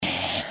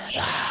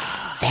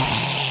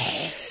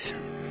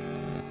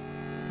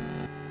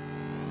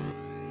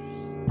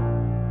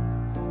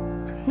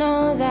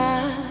know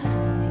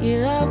that you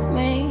love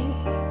me,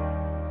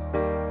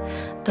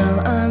 though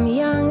I'm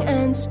young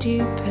and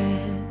stupid.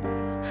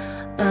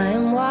 I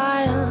am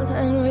wild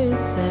and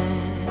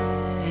ruthless.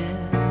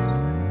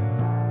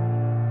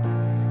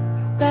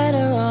 You're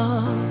better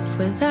off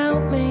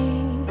without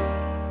me.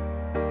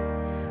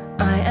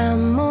 I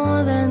am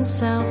more than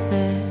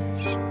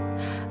selfish.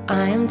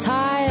 I am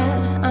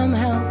tired, I'm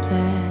helpless.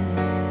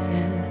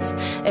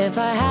 If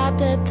I had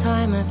the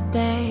time of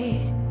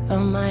day, I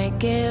might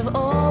give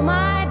all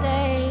my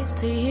days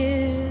to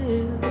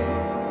you.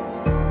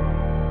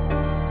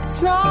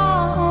 It's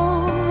not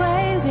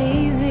always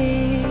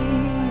easy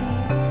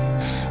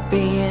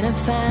being a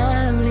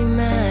family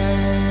man.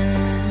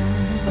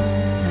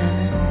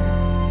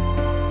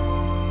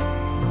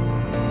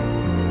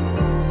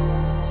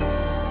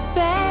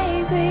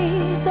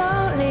 Baby,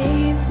 don't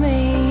leave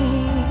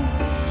me.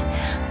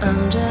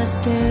 I'm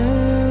just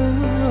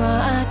doing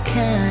what I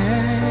can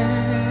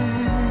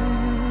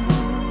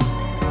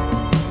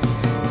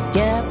to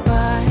get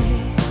by.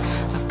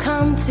 I've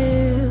come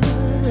to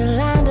the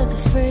land of the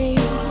free.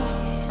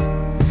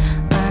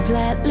 I've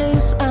let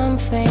loose, I'm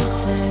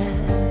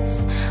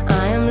faithless.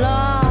 I am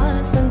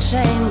lost and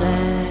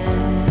shameless.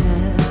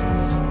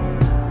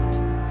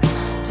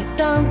 But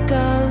don't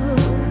go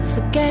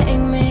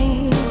forgetting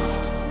me.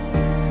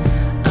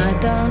 I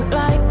don't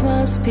like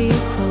most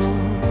people,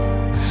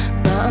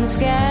 but I'm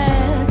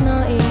scared,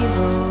 not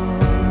evil.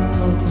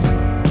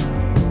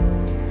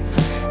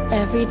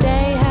 Every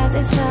day has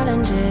its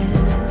challenges.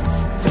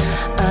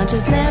 I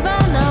just never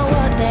know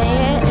what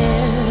day it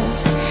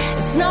is.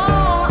 It's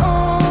not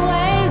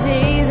always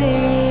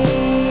easy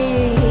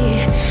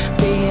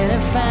being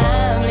a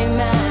family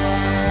man.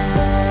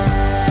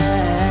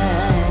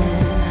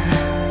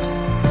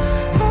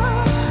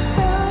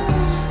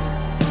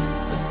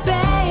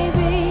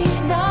 Baby,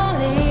 don't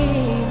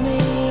leave me.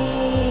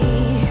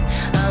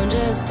 I'm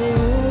just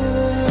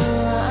doing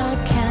what I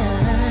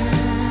can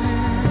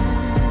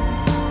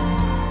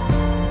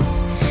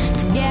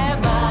to get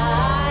by.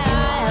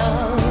 I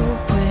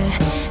hope we're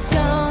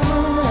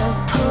gonna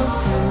pull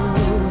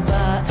through,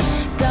 but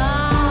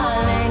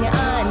darling,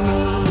 I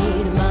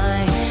need my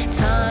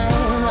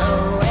time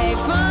away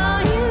from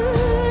you.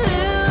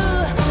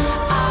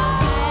 I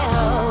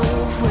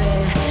hope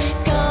we're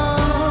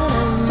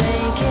gonna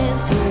make it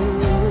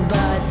through,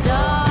 but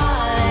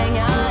darling,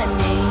 I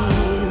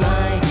need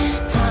my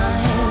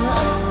time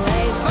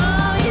away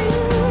from you.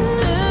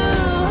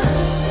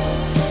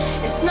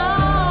 It's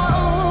not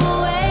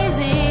always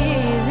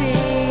easy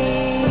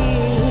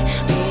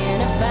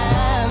being a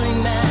family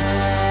man.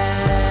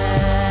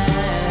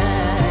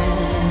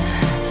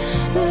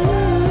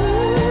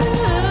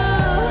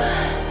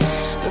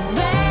 But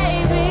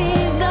baby,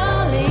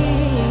 don't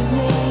leave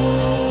me.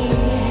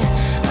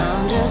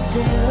 I'm just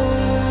doing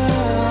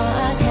what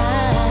I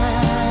can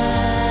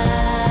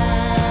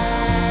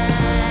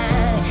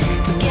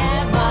to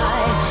get by.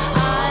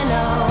 I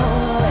know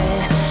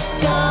we're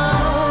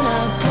gonna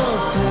pull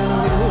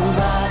through,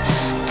 but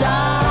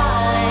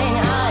darling,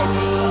 I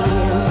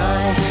need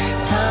my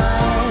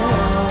time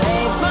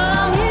away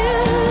from you.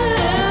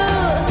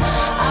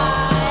 I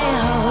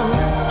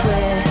hope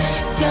we're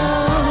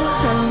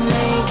gonna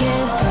make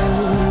it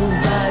through,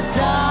 but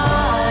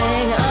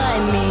darling, I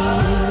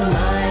need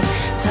my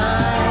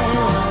time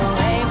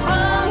away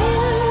from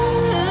you.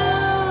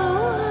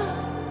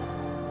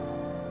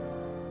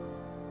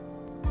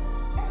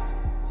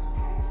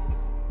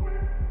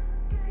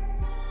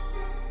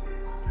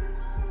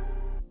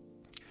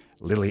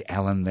 Lily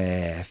Allen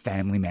there,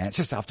 family man. It's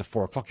just after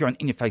 4 o'clock. You're on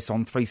In Your Face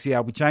on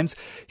 3CR with James.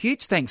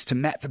 Huge thanks to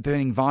Matt for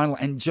burning vinyl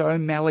and Joe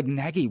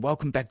Malignaggi.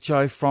 Welcome back,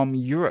 Joe, from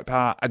Europe.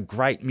 A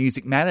great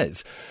Music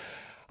Matters.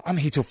 I'm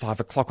here till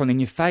 5 o'clock on In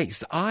Your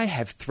Face. I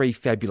have three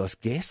fabulous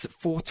guests. At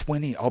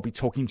 4:20, I'll be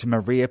talking to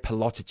Maria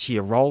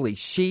Pallotta-Chiarolli.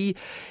 She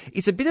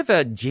is a bit of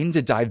a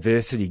gender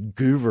diversity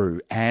guru,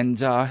 and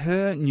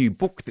her new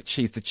book that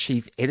she's the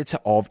chief editor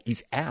of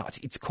is out.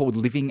 It's called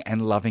Living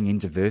and Loving in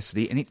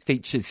Diversity, and it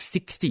features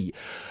 60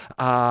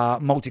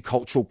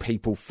 multicultural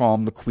people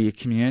from the queer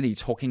community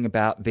talking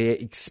about their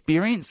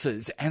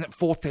experiences. And at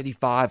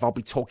 4:35, I'll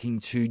be talking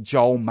to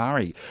Joel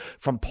Murray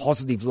from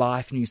Positive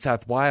Life New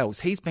South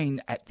Wales. He's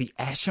been at the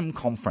ASHM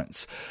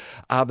Conference,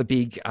 the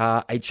big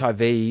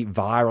HIV,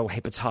 viral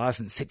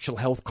hepatitis and sexual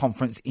health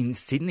conference in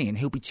Sydney, and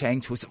he'll be chatting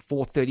to us at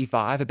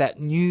 4:35 about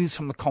news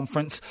from the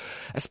conference,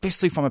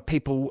 especially from a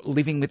people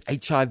living with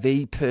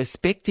HIV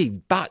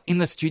perspective. But in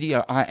the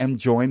studio, I am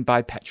joined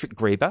by Patrick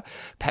Greber.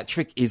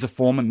 Patrick is a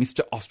former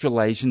Mr.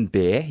 Australasian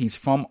Bear. He's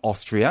from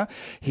Austria.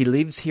 He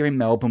lives here in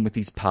Melbourne with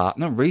his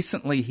partner.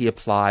 Recently, he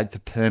applied for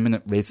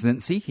permanent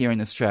residency here in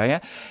Australia,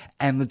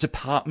 and the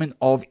Department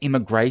of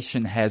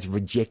Immigration has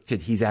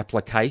rejected his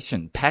application.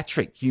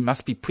 Patrick, you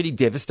must be pretty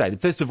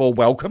devastated. First of all,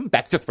 welcome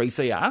back to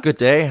 3CR. Good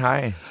day,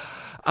 hi.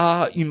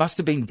 You must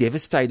have been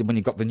devastated when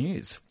you got the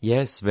news.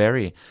 Yes,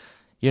 very.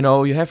 You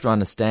know, you have to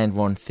understand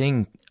one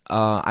thing.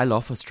 I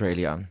love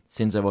Australia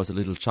since I was a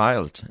little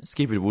child.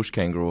 Skippy the bush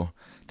kangaroo,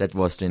 that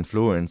was the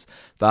influence.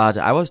 But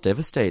I was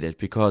devastated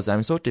because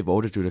I'm so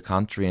devoted to the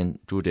country and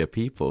to their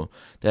people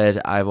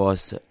that I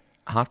was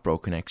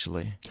heartbroken,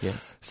 actually.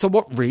 Yes. So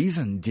what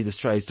reason did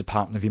Australia's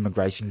Department of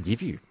Immigration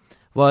give you?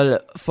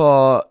 Well,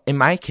 in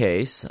my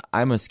case,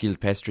 I'm a skilled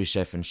pastry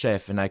chef,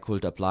 and I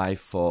could apply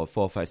for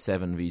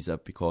 457 visa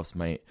because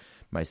my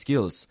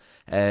skills.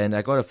 And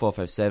I got a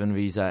 457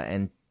 visa,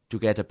 and to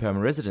get a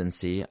permanent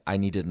residency, I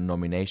needed a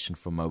nomination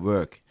for my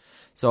work.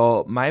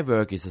 So my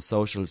work is a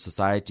social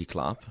society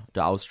club,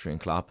 the Austrian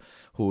club,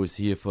 who is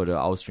here for the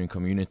Austrian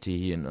community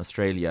here in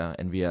Australia,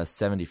 and we are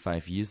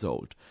 75 years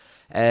old.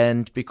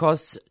 And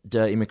because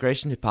the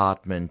immigration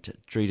department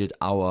treated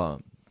our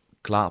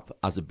club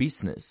as a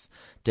business,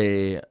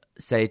 they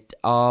said,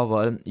 oh,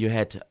 well, you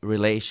had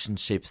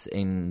relationships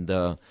in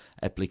the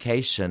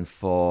application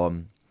for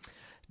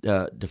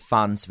the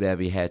funds where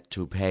we had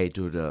to pay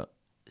to the,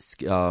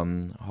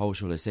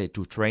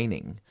 to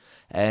training.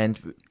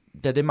 And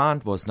the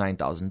demand was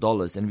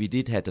 $9,000, and we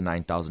did have the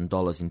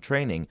 $9,000 in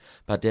training,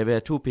 but there were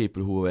two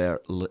people who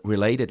were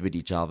related with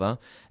each other,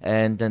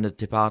 and then the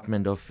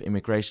Department of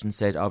Immigration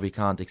said, oh, we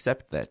can't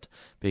accept that.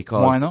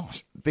 Because why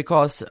not?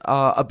 Because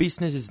a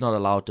business is not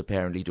allowed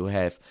apparently to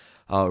have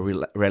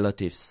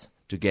relatives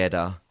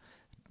together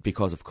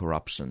because of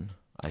corruption,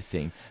 I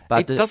think.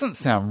 But it doesn't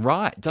sound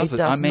right, does it?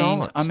 Does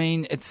not. I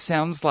mean, it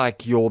sounds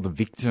like you're the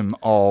victim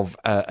of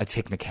a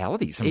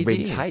technicality, some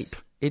red tape.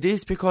 It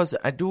is, because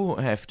I do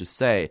have to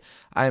say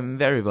I'm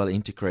very well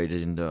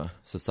integrated in the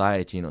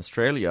society in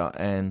Australia,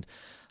 and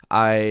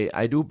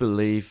I do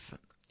believe,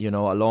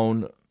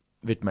 alone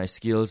with my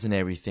skills and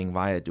everything,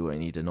 why do I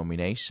need a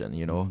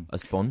nomination, a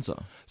sponsor?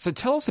 So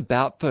tell us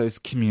about those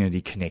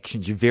community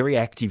connections. You're very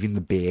active in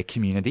the bear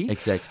community.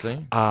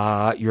 Exactly.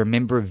 You're a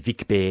member of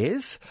Vic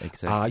Bears.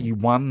 Exactly. You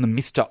won the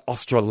Mr.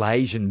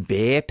 Australasian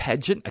Bear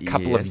pageant a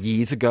couple of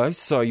years ago,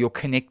 so you're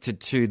connected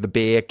to the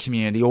bear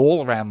community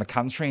all around the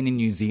country and in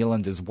New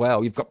Zealand as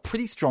well. You've got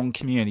pretty strong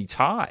community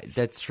ties.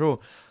 That's true.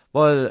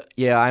 Well,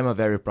 yeah, I'm a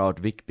very proud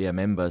Vic Bear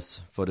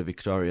members for the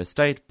Victoria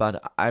State,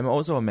 but I'm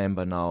also a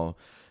member now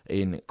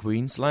in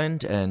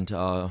Queensland and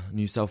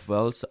New South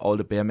Wales, all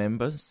the bear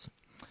members,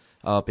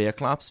 bear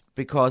clubs,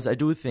 because I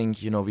do think,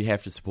 we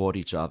have to support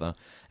each other.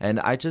 And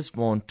I just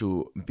want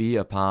to be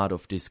a part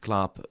of this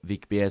club,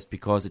 Vic Bears,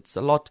 because it's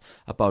a lot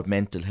about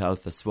mental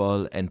health as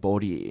well and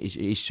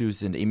body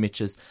issues and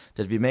images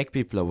that we make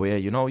people aware,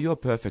 you're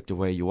perfect the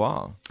way you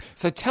are.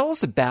 So tell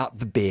us about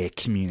the bear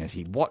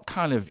community. What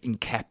kind of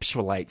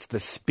encapsulates the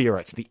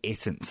spirit, the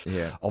essence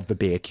of the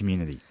bear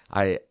community?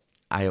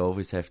 I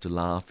always have to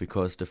laugh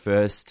because the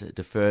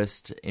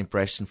first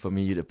impression for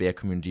me, the bear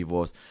community,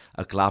 was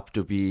a club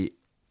to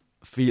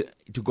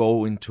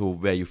go into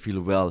where you feel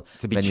well,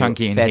 to be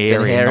chunky and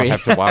hairy and not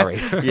have to worry.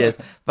 Yes,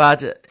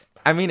 but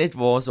I mean, it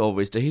was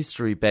always the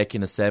history back in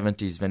the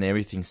 70s when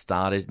everything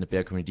started in the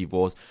bear community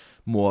was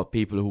more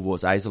people who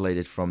was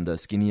isolated from the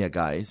skinnier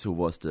guys, who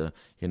was the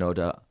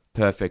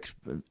perfect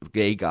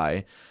gay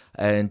guy.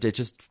 And they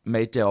just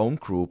made their own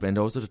group, and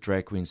also the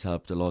drag queens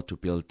helped a lot to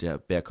build their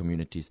bear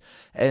communities.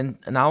 And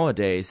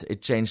nowadays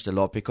it changed a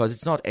lot because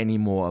it's not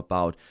anymore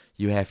about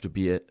you have to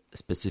be a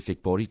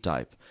specific body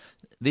type.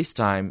 This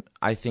time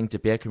I think the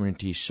bear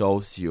community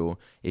shows you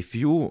if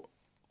you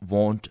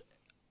want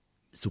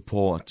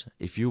support,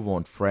 if you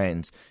want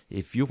friends,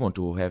 if you want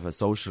to have a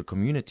social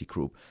community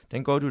group,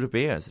 then go to the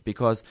bears,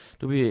 because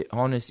to be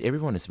honest,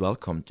 everyone is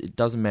welcomed. It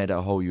doesn't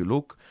matter how you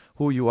look,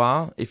 who you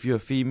are, if you're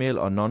female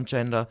or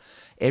non-gender,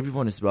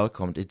 everyone is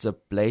welcomed. It's a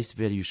place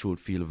where you should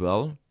feel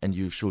well and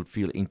you should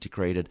feel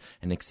integrated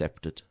and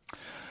accepted.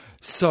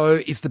 So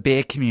is the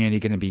bear community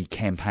going to be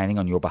campaigning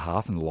on your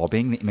behalf and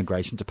lobbying the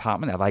immigration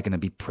department? Are they going to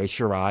be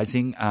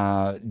pressurising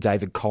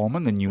David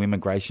Coleman, the new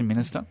immigration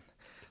minister?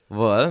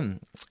 Well,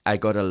 I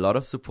got a lot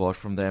of support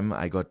from them.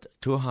 I got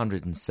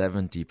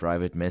 270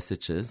 private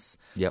messages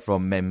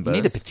from members.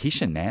 You need a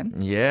petition, man.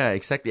 Yeah,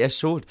 exactly. I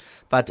should.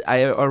 But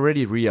I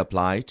already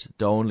reapplied.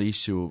 The only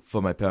issue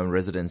for my permanent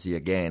residency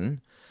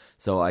again.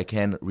 So I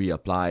can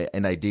reapply.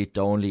 And I did.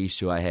 The only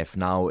issue I have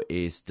now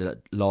is the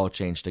law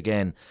changed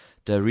again.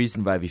 The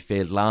reason why we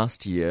failed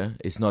last year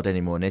is not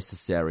anymore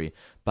necessary.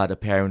 But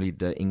apparently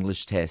the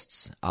English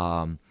tests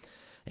are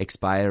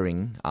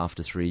expiring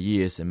after 3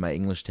 years, and my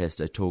English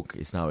test I took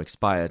is now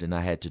expired, and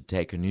I had to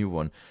take a new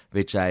one,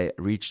 which I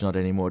reached not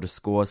anymore the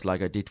scores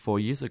like I did 4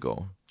 years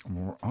ago.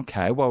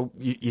 Okay, well,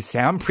 you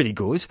sound pretty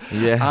good.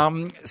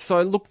 Yeah.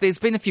 So, look, there's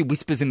been a few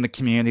whispers in the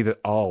community that,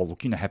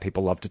 you know how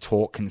people love to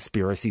talk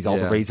conspiracies.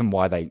 The reason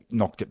why they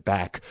knocked it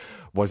back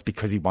was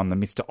because he won the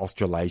Mr.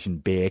 Australasian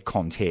Bear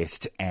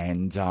contest,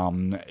 and,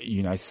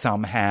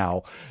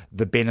 somehow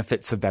the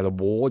benefits of that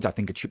award, I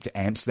think a trip to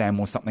Amsterdam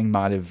or something,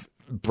 might have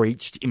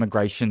breached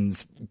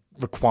immigration's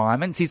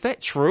requirements. Is that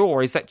true,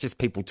 or is that just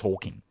people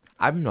talking?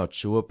 I'm not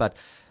sure, but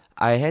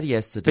I had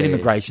yesterday. But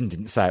immigration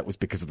didn't say it was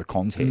because of the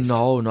contest.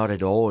 No, not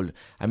at all.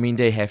 I mean,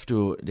 they have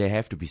to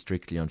be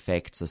strictly on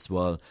facts as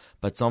well.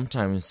 But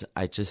sometimes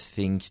I just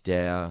think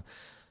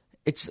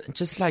it's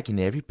just like in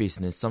every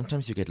business.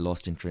 Sometimes you get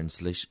lost in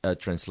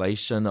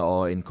translation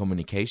or in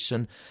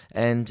communication.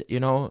 And,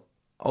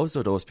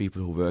 also those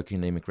people who work in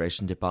the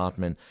immigration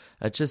department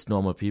are just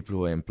normal people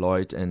who are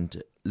employed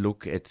and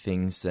look at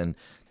things, and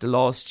the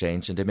laws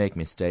change and they make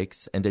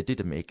mistakes, and they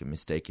did make a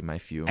mistake in my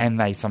view. And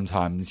they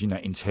sometimes,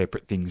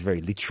 interpret things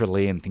very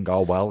literally and think, oh,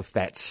 well, if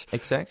that's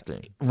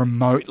exactly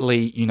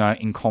remotely,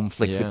 in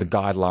conflict with the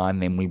guideline,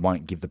 then we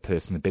won't give the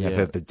person the benefit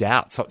of the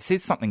doubt. So it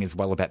says something as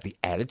well about the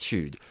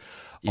attitude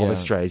of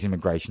Australia's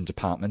immigration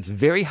department. It's a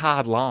very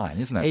hard line,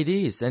 isn't it? It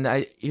is. And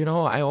I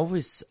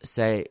always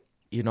say,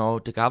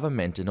 the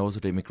government and also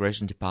the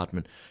immigration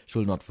department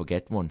should not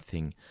forget one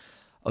thing.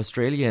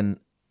 Australia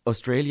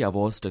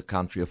was the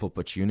country of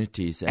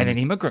opportunities. And an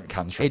immigrant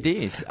country. It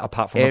is.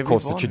 Apart from, of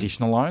course, the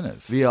traditional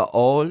owners. We are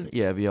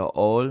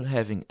all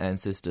having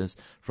ancestors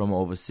from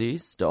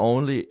overseas. The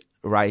only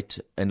right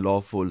and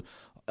lawful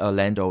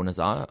landowners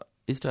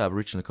is the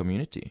Aboriginal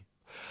community.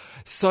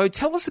 So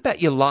tell us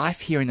about your life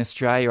here in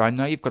Australia. I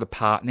know you've got a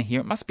partner here.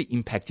 It must be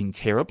impacting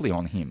terribly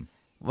on him.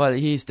 Well,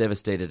 he's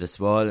devastated as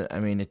well. I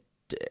mean,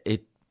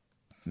 it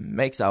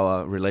makes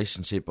our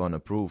relationship on a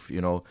proof,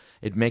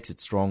 it makes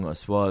it strong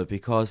as well,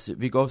 because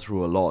we go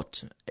through a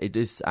lot.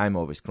 I'm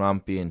always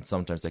grumpy, and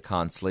sometimes I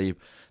can't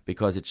sleep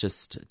because it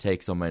just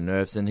takes on my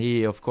nerves. And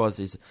he, of course,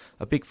 is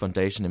a big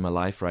foundation in my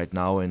life right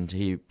now, and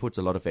he puts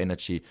a lot of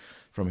energy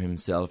from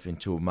himself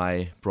into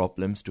my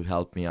problems to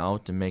help me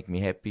out and make me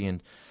happy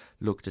and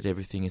look that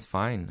everything is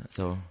fine.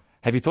 So,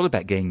 have you thought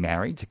about getting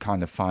married to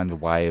kind of find a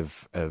way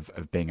of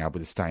being able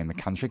to stay in the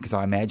country? Because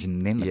I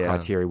imagine then the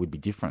criteria would be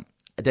different.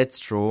 That's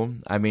true.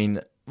 I mean,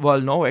 well,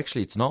 no,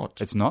 actually, it's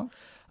not. It's not?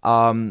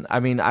 I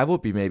mean, I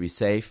would be maybe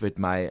safe with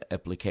my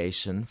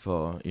application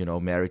for,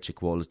 marriage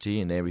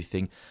equality and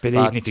everything. But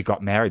even if you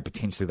got married,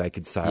 potentially they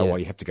could say,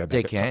 you have to go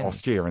back to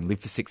Austria and live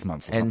for 6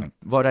 months or something.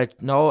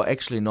 No,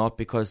 actually not,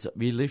 because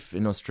we live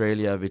in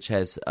Australia, which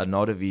has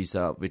another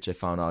visa, which I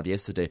found out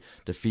yesterday,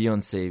 the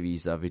fiancé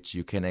visa, which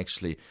you can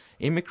actually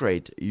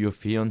immigrate your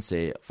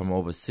fiancé from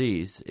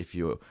overseas if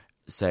you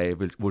say,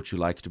 would you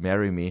like to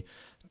marry me,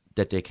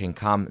 that they can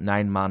come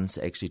 9 months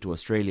actually to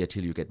Australia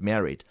till you get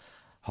married.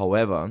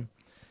 However,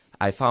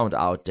 I found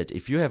out that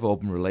if you have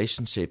open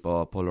relationship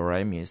or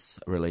polyamorous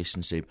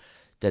relationship,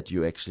 that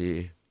you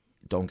actually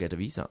don't get a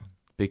visa,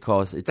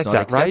 because it's That's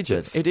not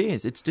outrageous. Accepted. It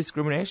is. It's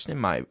discrimination in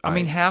my eyes. I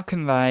mean, how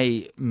can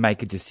they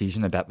make a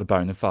decision about the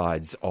bona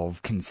fides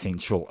of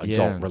consensual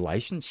adult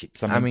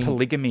relationships? I mean,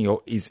 polygamy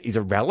is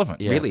irrelevant,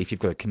 really, if you've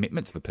got a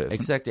commitment to the person.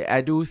 Exactly.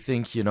 I do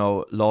think,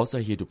 laws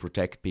are here to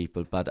protect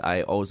people, but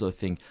I also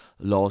think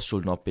laws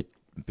should not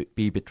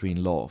be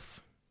between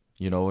love.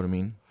 You know what I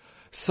mean?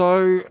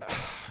 So,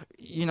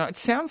 it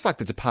sounds like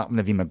the Department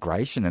of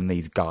Immigration and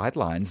these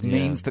guidelines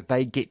means that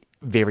they get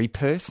very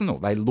personal.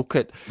 They look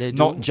at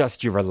not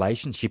just your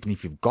relationship and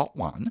if you've got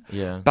one,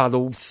 but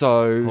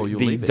also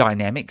the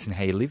dynamics and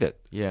how you live it.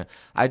 Yeah.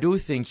 I do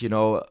think,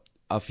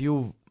 a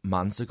few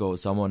months ago,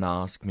 someone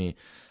asked me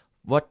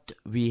what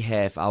we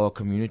have, our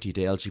community,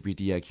 the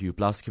LGBTIQ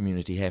plus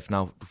community, have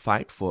now to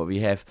fight for. We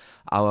have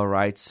our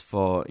rights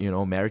for,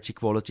 marriage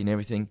equality and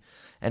everything.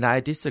 And I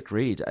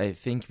disagreed. I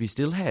think we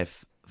still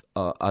have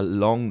a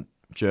long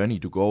journey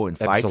to go and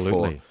fight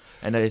for.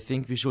 And I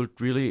think we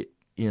should really,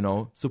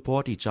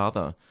 support each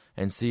other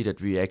and see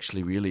that we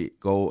actually really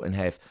go and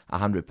have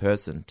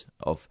 100%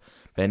 of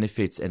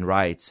benefits and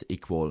rights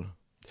equal.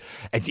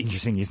 It's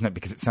interesting, isn't it?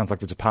 Because it sounds like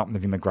the Department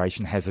of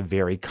Immigration has a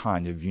very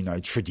kind of,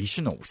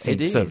 traditional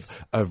sense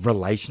of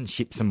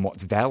relationships and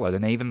what's valid.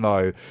 And even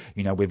though,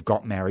 we've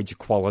got marriage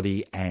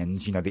equality and,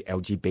 the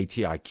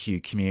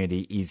LGBTIQ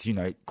community is,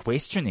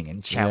 questioning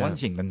and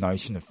challenging the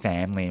notion of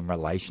family and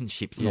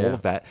relationships and all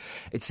of that,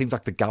 it seems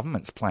like the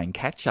government's playing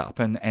catch up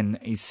and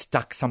is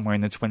stuck somewhere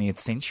in the 20th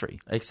century.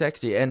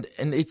 Exactly. And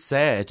it's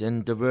sad.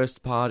 And the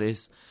worst part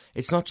is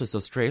it's not just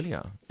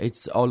Australia.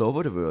 It's all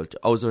over the world,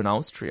 also in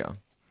Austria.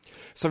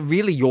 So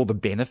really, you're the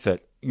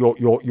benefit. You're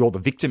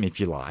the victim, if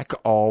you like,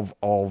 of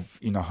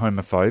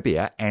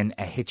homophobia and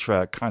a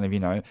hetero kind of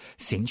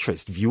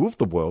centrist view of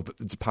the world that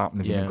the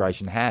Department of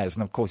Immigration has.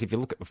 And of course, if you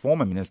look at the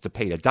former minister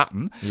Peter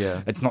Dutton,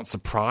 it's not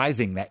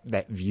surprising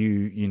that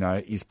view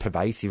is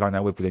pervasive. I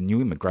know we've got a new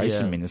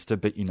immigration minister,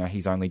 but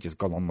he's only just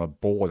got on the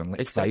board, and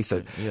let's face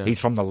it, he's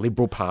from the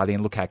Liberal Party,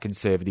 and look how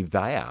conservative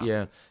they are.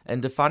 Yeah,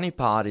 and the funny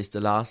part is the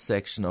last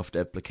section of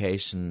the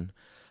application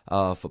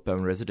for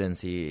permanent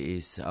residency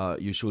is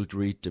you should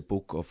read the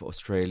book of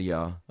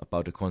Australia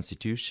about the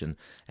Constitution.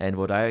 And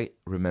what I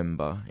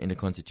remember in the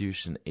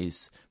Constitution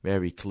is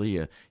very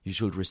clear. You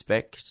should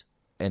respect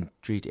and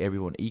treat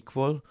everyone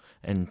equal,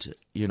 and,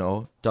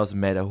 doesn't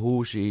matter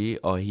who she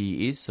or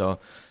he is or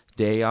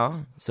they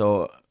are.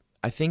 So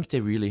I think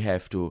they really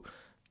have to,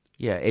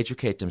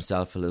 educate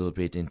themselves a little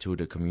bit into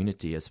the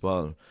community as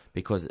well,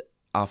 because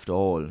after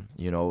all,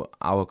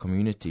 our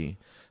community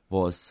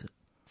was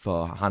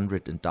for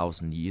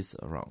 100,000 years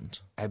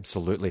around.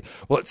 Absolutely.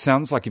 Well, it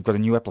sounds like you've got a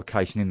new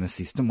application in the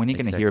system. When are you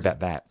going to hear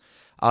about that?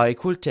 It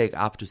could take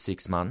up to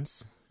 6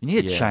 months. You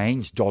need a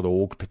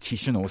change.org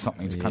petition or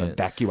something to kind of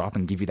back you up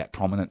and give you that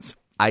prominence.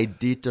 I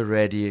did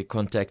already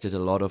contacted a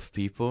lot of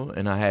people,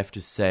 and I have to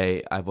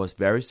say I was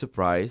very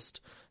surprised,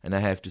 and I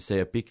have to say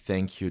a big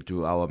thank you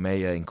to our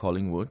mayor in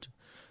Collingwood,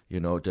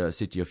 the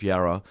city of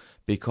Yarra,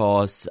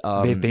 because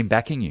they've been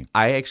backing you.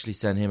 I actually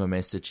sent him a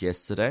message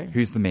yesterday.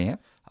 Who's the mayor?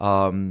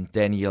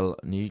 Daniel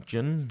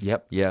Nugent.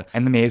 Yep. Yeah.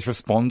 And the mayor's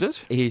responded?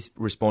 He's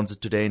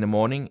responded today in the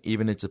morning,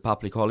 even it's a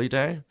public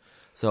holiday.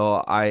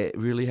 So I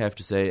really have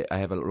to say I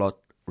have a lot of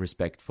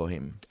respect for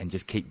him. And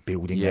just keep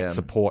building that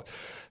support.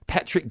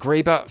 Patrick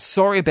Greber,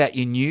 sorry about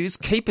your news.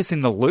 Keep us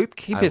in the loop.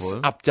 Keep us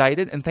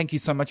updated. And thank you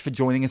so much for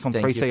joining us on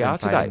 3CR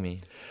today. Me.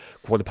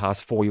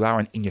 4:15 you are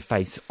on In Your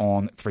Face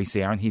on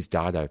 3CR. And here's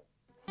Dardo.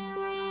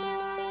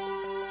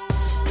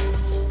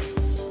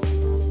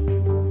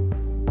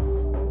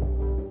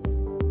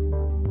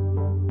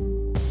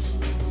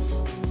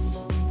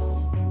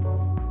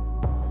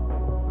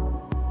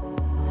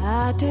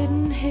 I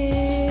didn't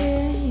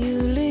hear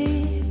you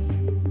leave.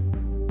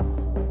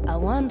 I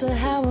wonder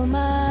how am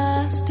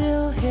I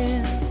still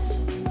here?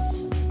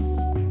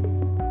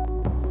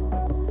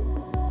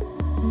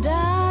 And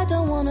I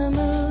don't want to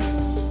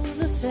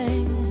move a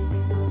thing.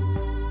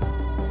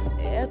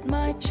 It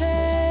might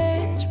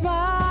change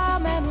my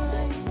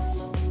memory.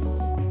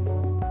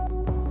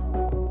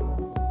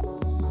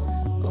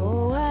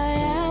 Oh, I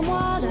am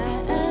what I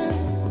am.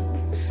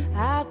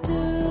 I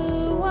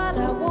do what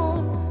I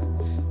want.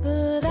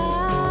 But I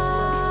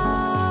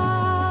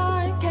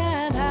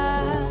can't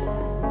hide,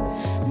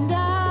 and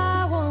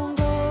I won't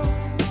go,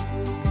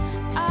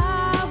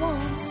 I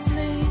won't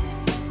sleep,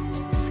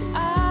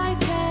 I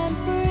can't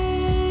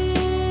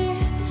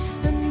breathe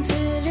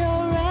until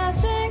you're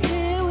resting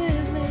here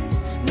with me,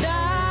 and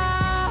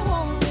I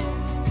won't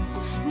leave,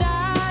 and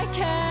I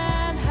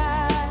can't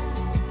hide,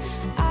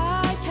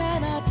 I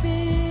cannot be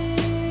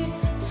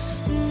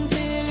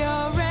until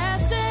you're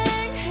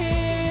resting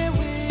here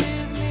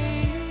with me.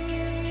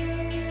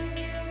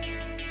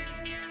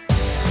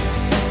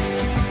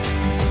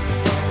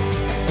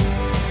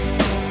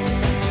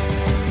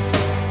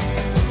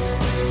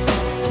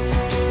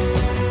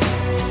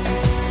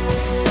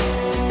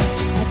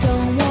 I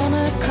don't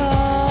wanna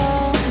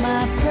call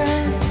my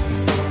friends,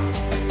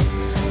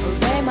 or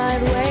they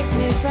might wake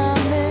me from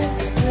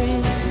this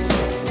dream.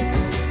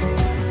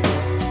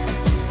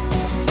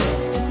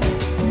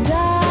 And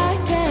I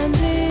can't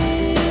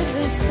leave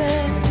this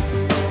bed,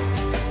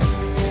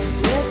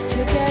 risk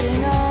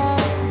forgetting all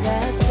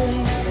that's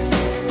been.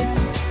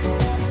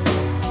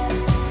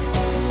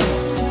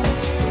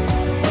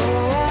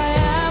 Oh, I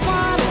am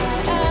what I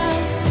am.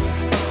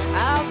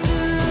 I'll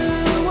do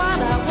what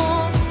I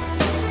want,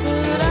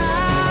 but I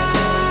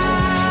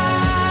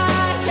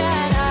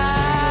can't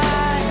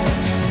hide,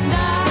 and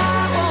I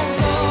won't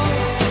go,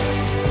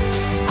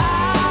 I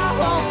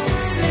won't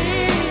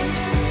sleep,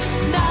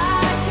 and I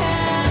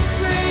can't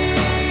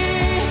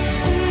breathe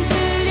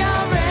until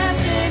you're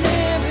resting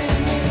here with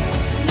me,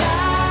 and I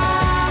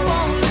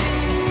won't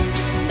leave,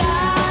 and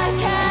I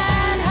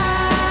can't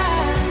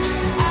hide,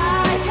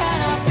 I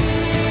cannot be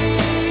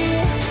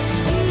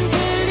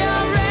until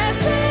you're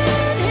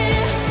resting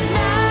here, and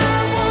I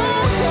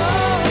won't go,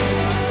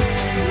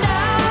 and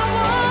I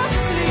won't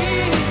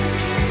sleep,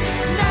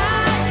 and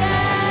I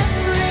can't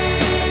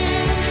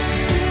breathe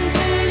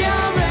until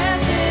you're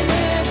resting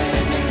here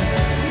with me,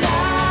 and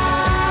I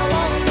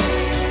won't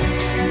leave,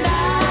 and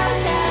I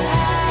can't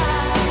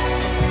hide,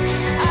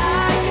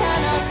 I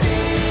cannot be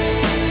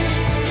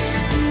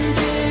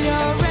until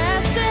you're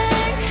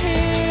resting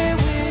here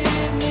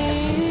with me.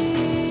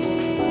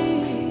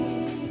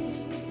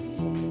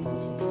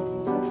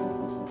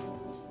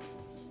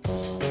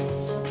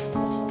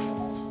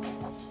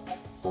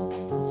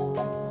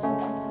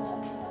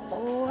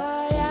 Oh,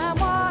 I am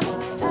what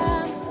I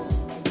am.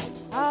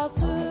 I'll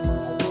do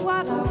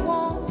what I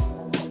want,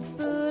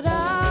 but I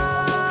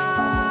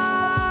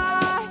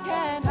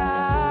can't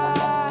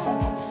hide,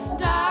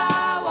 and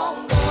I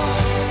won't go,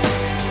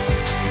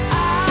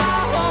 I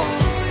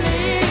won't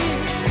sleep,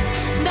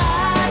 and I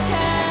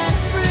can't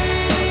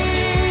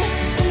breathe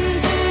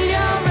until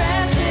you're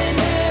resting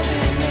here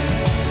with me,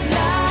 and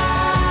I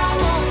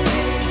won't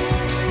leave,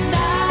 and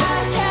I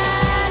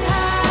can't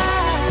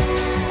hide,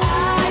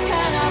 I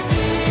cannot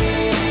be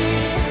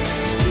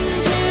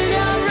until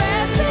you're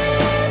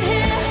resting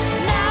here,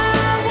 and I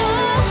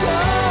won't go,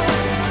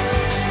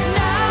 and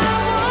I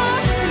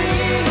won't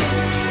sleep,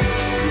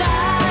 and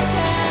I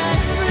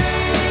can't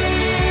breathe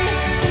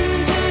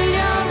until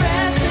you're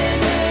resting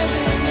here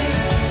with me,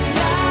 and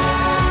I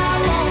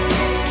won't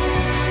leave,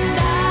 and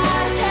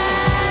I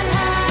can't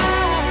hide,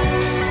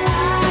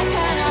 I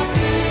cannot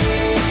be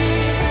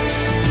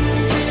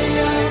until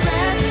you're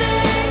resting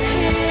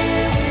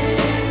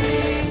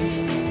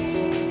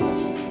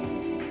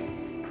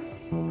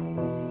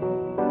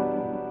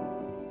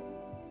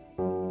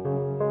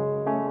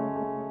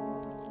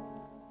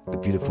The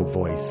beautiful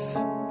voice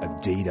of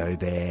Dido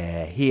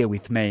there, here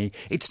with me.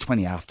 It's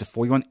 20 after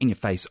 4. You're on In Your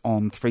Face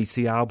on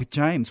 3CR with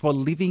James. Well,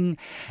 Living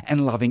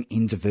and Loving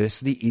in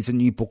Diversity is a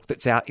new book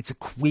that's out. It's a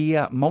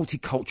queer,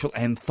 multicultural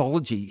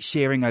anthology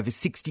sharing over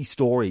 60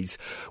 stories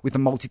with a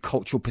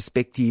multicultural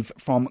perspective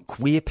from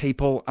queer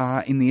people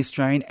in the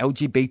Australian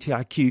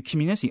LGBTIQ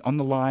community. On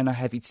the line, I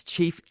have its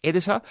chief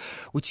editor,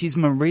 which is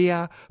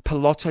Maria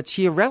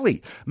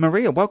Pallotta-Chiarolli.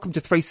 Maria, welcome to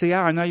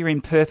 3CR. I know you're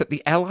in Perth at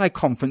the Ally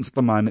Conference at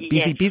the moment.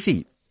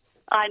 Busy.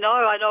 I know.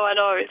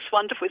 It's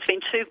wonderful. It's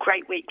been 2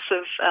 great weeks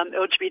of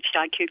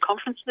LGBTIQ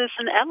conferences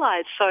and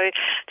allies. So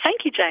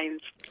thank you,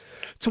 James.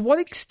 To what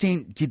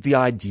extent did the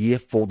idea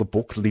for the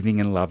book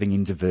Living and Loving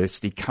in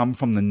Diversity come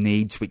from the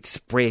need to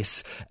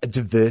express a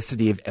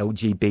diversity of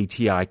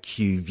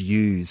LGBTIQ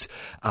views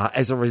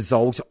as a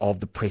result of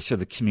the pressure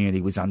the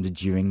community was under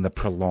during the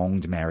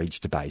prolonged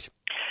marriage debate?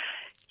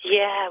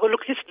 Yeah, well,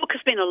 look, this book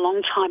has been a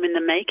long time in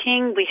the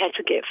making. We had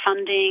to get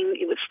funding.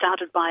 It was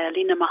started by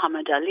Alina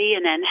Muhammad Ali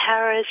and Anne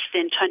Harris.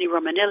 Then Tony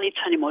Romanelli,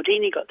 Tony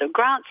Mordini got the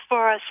grants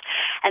for us.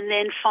 And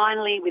then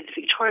finally, with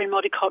the Victorian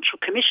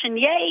Multicultural Commission,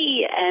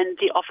 yay, and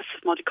the Office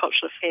of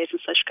Multicultural Affairs and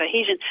Social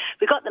Cohesion,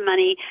 we got the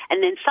money.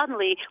 And then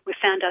suddenly we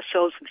found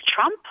ourselves with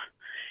Trump.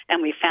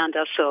 And we found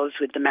ourselves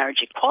with the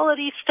marriage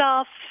equality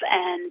stuff,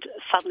 and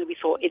suddenly we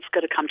thought it's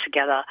got to come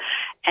together.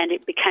 And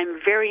it became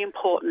very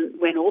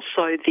important when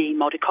also the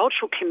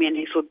multicultural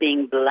communities were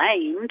being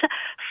blamed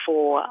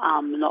for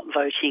not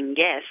voting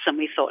yes. And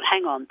we thought,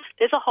 hang on,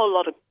 there's a whole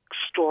lot of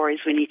stories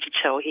we need to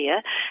tell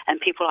here. And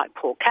people like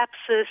Paul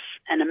Kapsis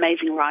and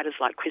amazing writers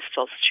like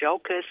Christos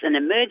Tsiolkas and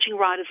emerging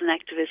writers and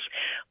activists,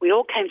 we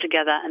all came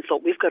together and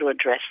thought we've got to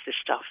address this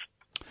stuff.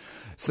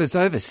 So there's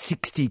over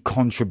 60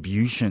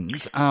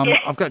 contributions.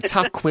 I've got a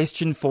tough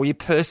question for you.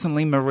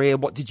 Personally, Maria,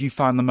 what did you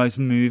find the most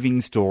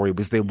moving story?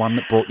 Was there one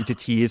that brought you to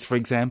tears, for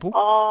example?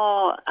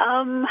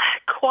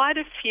 Quite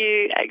a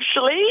few,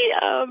 actually.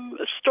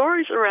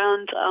 Stories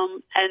around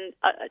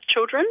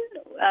children,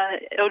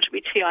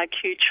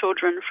 LGBTIQ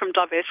children from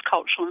diverse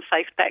cultural and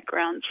faith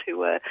backgrounds who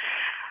were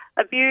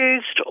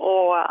abused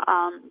or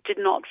did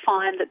not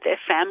find that their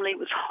family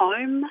was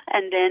home,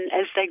 and then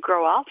as they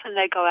grow up and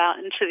they go out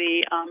into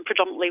the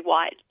predominantly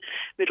white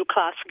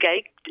middle-class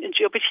gay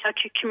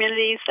LGBTIQ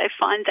communities, they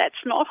find that's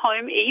not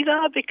home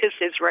either because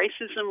there's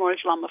racism or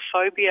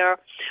Islamophobia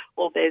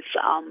or there's,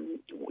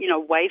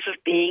 ways of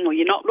being, or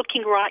you're not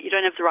looking right, you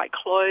don't have the right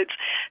clothes.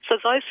 So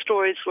those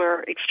stories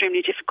were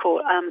extremely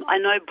difficult. I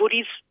know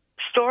Budi's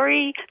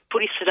story,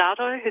 Budi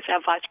Siddhartho, who's our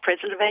Vice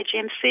President of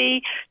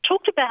AGMC,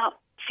 talked about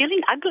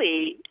feeling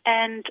ugly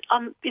and,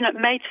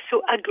 made to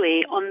feel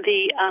ugly on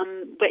the,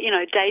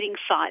 dating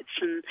sites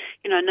and,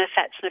 no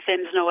fats, no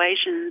femmes, no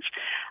Asians.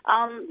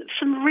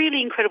 Some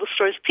really incredible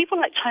stories. People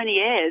like Tony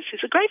Ayres,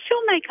 who's a great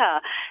filmmaker,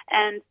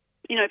 and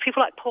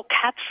people like Paul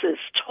Kapsis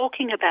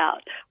talking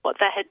about what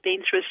they had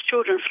been through as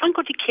children.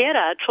 Franco Di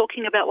Chiera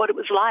talking about what it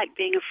was like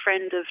being a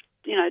friend of,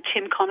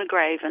 Tim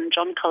Conograve and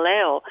John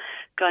Kaleo,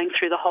 going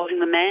through the Holding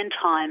the Man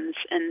times,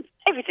 and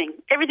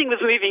everything was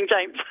moving,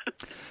 James.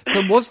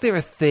 So was there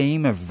a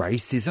theme of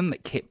racism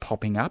that kept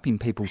popping up in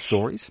people's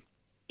stories?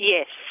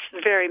 Yes,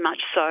 very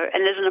much so.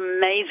 And there's an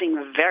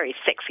amazing, very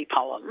sexy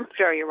poem,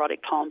 very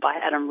erotic poem by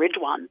Adam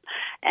Ridwan.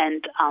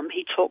 And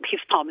his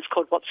poem is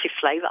called What's Your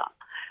Flavour?,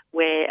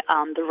 where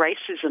the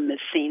racism is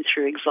seen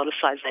through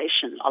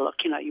exoticization. Oh, look,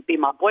 you be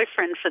my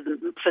boyfriend for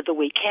the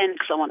weekend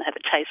because I want to have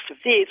a taste of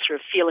this, or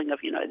a feeling of,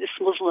 this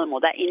Muslim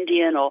or that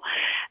Indian,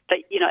 but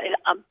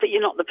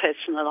you're not the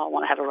person that I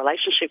want to have a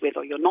relationship with,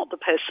 or you're not the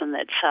person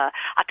that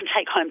I can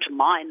take home to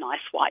my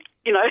nice white,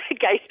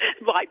 gay,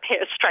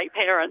 straight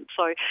parent.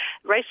 So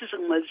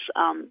racism was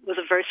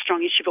a very strong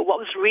issue. But what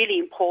was really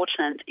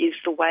important is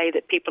the way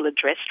that people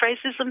addressed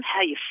racism, how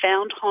you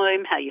found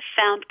home, how you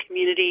found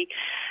community.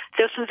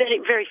 There were some very,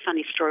 very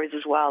funny stories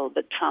as well,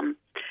 but some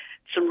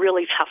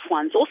really tough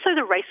ones. Also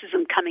the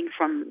racism coming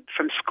from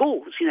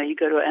schools. You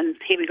go to, and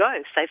here we go,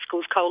 Safe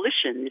Schools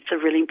Coalition. It's a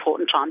really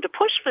important time to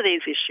push for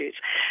these issues.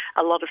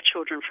 A lot of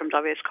children from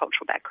diverse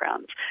cultural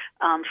backgrounds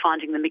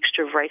finding the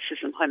mixture of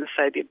racism,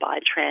 homophobia,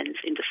 bi-trans,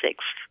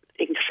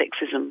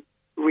 intersexism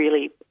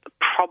really a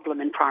problem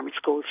in primary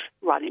schools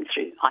right in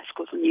through high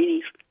schools and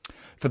unis.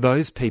 For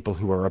those people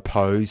who are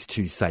opposed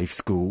to safe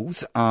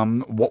schools,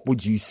 what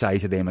would you say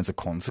to them as a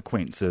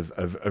consequence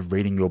of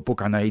reading your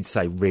book? I know you'd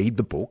say read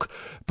the book,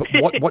 but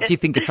what do you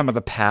think are some of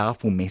the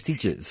powerful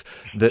messages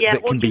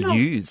that can be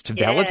used to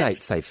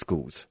validate safe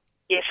schools?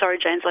 Yeah, sorry,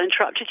 James, I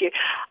interrupted you.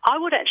 I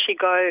would actually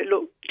go,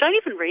 look, don't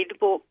even read the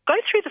book. Go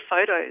through the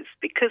photos,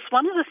 because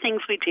one of the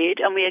things we did,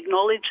 and we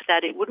acknowledged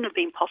that it wouldn't have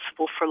been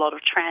possible for a lot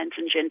of trans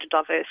and gender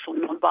diverse or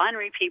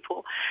non-binary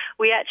people,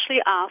 we actually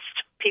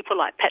asked people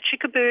like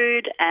Patrick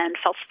Abood and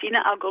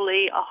Faustina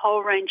Agoli, a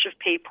whole range of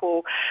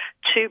people,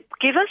 to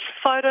give us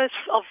photos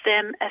of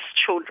them as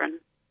children.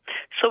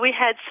 So we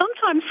had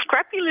sometimes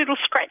scrappy little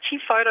scratchy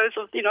photos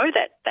of,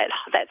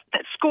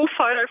 that school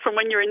photo from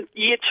when you're in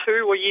year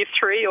 2 or year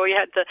 3, or you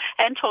had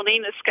Anton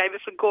Enos gave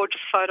us a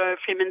gorgeous photo of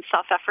him in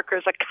South Africa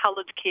as a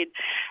coloured kid.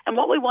 And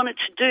what we wanted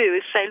to do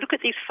is say, look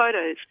at these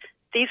photos.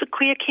 These are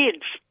queer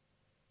kids.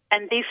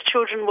 And these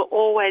children were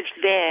always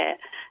there.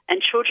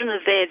 And children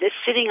are there. They're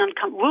sitting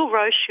Will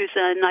Roche, who's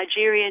a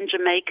Nigerian,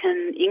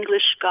 Jamaican,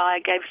 English guy,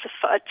 gave us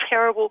a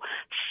terrible,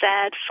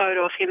 sad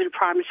photo of him in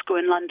primary school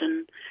in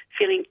London,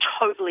 feeling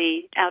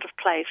totally out of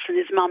place. And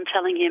his mum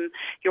telling him,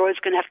 you're always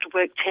going to have to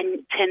work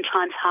 10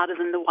 times harder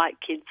than the white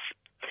kids.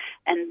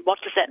 And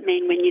what does that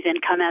mean when you then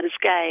come out as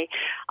gay?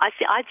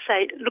 I'd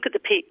say, look at the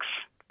pics.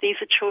 These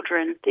are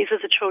children. These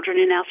are the children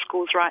in our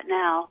schools right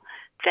now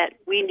that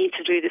we need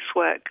to do this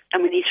work,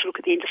 and we need to look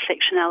at the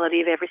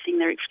intersectionality of everything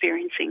they're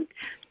experiencing.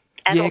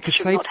 Yeah, because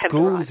safe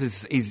schools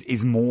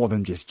is more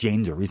than just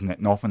gender, isn't it?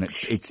 And often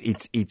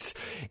it's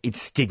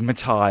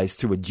stigmatised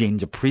to a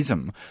gender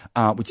prism,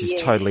 which is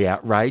totally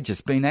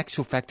outrageous. But in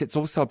actual fact, it's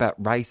also about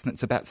race and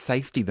it's about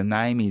safety. The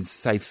name is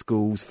Safe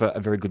Schools for a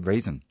very good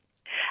reason.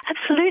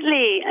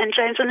 Absolutely, and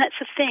James, and that's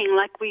the thing.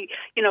 Like we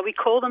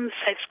call them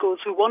safe schools.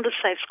 We wanted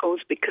safe schools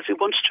because we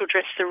wanted to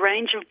address the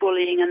range of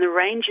bullying and the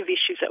range of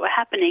issues that were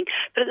happening.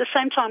 But at the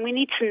same time, we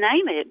need to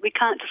name it. We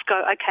can't just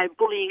go, okay,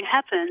 bullying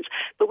happens,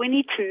 but we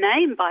need to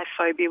name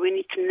biphobia. We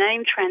need to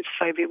name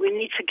transphobia. We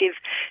need to give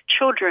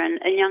children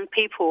and young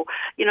people,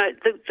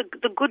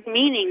 the good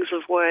meanings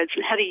of words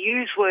and how to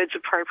use words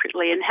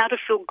appropriately and how to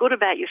feel good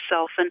about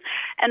yourself.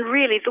 And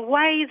really, the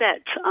way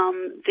that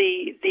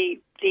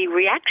the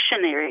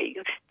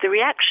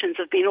reactions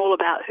have been all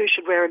about who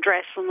should wear a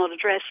dress or not a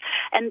dress,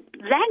 and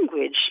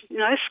language,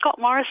 Scott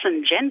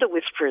Morrison, gender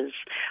whisperers,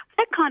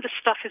 that kind of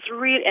stuff is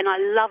real, and I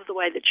love the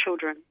way that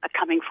children are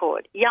coming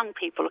forward, young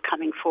people are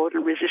coming forward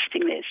and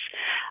resisting this.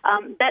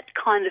 That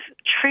kind of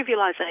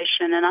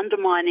trivialization and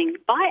undermining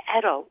by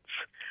adults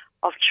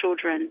of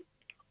children,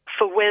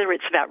 for whether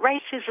it's about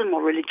racism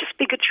or religious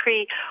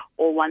bigotry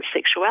or one's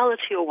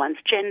sexuality or one's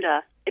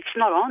gender, it's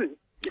not on.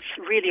 It's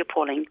really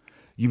appalling.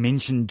 You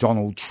mentioned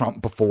Donald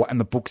Trump before, and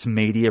the book's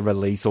media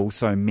release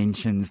also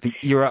mentions the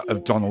era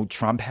of Donald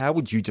Trump. How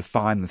would you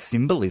define the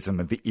symbolism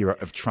of the era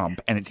of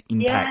Trump and its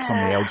impacts on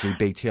the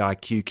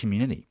LGBTIQ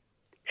community?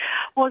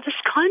 Well, this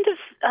kind of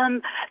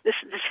this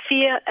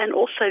fear and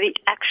also the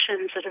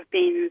actions that have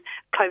been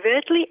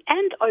covertly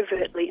and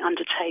overtly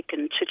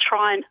undertaken to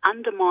try and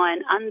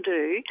undermine,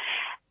 undo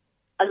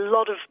a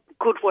lot of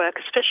good work,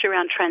 especially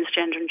around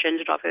transgender and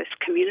gender diverse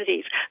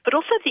communities, but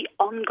also the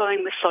ongoing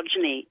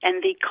misogyny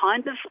and the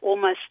kind of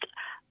almost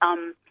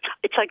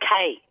it's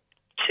okay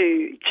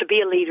to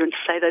be a leader and to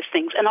say those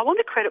things. And I want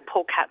to credit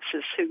Paul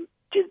Capsis, who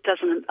it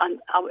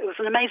was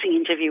an amazing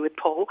interview with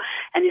Paul,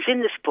 and he's in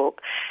this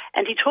book,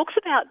 and he talks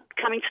about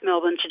coming to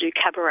Melbourne to do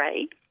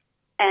cabaret.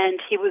 And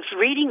he was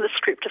reading the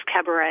script of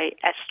Cabaret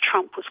as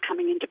Trump was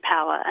coming into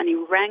power, and he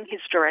rang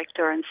his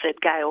director and said,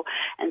 Gail,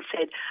 and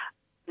said,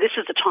 this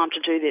is the time to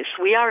do this.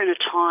 We are in a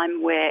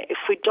time where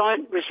if we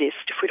don't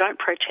resist, if we don't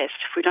protest,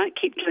 if we don't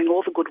keep doing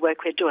all the good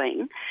work we're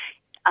doing,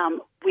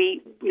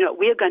 we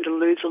are going to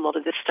lose a lot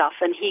of this stuff.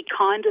 And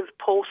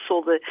Paul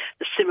saw the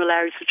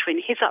similarities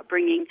between his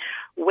upbringing,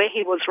 where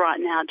he was right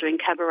now doing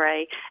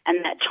cabaret,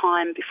 and that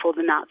time before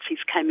the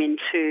Nazis came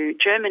into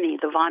Germany,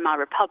 the Weimar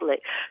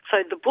Republic.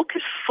 So the book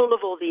is full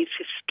of all these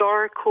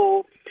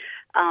historical,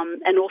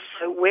 and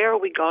also where are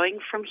we going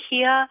from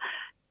here?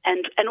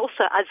 And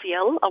also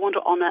Aziel, I want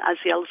to honour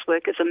Aziel's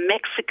work as a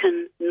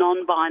Mexican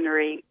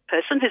non-binary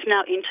person who's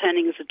now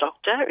interning as a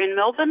doctor in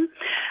Melbourne,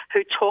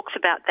 who talks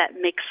about that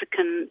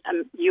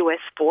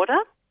Mexican-US border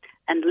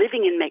and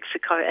living in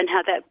Mexico and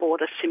how that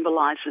border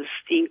symbolises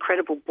the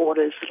incredible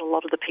borders that a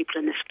lot of the people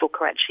in this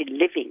book are actually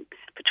living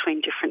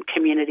between different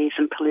communities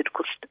and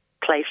political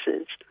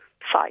places,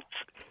 sites.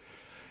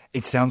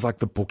 It sounds like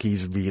the book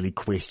is really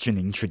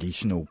questioning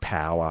traditional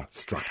power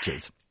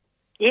structures.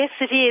 Yes,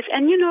 it is.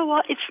 And you know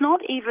what? It's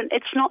not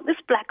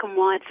this black and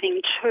white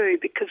thing too,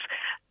 because,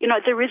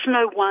 there is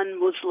no one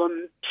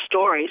Muslim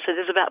story. So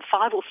there's about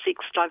 5 or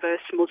 6 diverse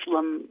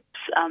Muslim,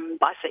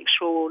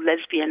 bisexual,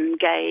 lesbian,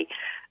 gay,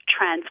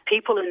 trans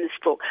people in this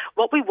book.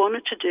 What we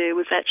wanted to do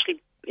was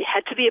actually, it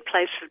had to be a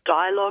place of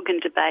dialogue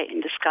and debate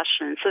and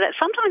discussion, so that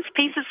sometimes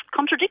pieces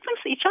contradict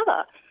each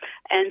other,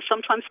 and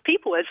sometimes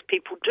people, as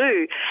people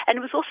do. And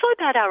it was also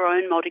about our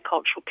own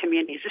multicultural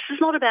communities. This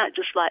is not about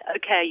just like,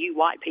 okay, you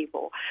white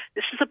people.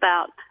 This is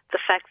about the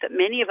fact that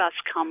many of us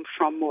come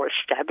from more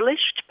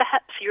established,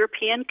 perhaps,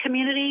 European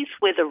communities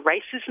where the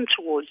racism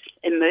towards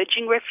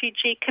emerging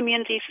refugee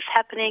communities is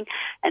happening,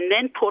 and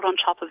then put on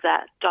top of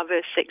that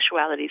diverse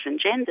sexualities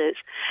and genders.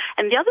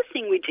 And the other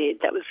thing we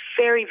did that was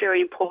very,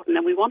 very important,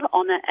 and we want to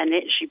honour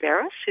Annette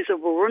Giberas, who's a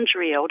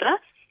Wurundjeri elder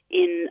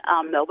in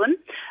Melbourne.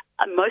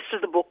 Most of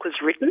the book was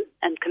written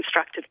and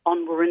constructed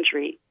on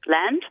Wurundjeri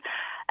land.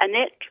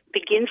 Annette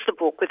begins the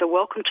book with a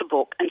welcome to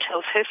book and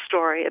tells her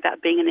story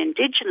about being an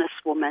Indigenous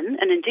woman,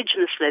 an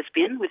Indigenous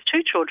lesbian with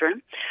 2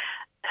 children,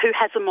 who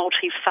has a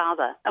Maltese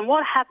father. And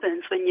what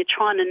happens when you're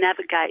trying to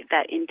navigate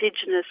that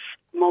Indigenous,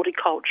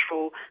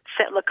 multicultural,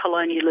 settler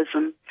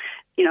colonialism,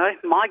 you know,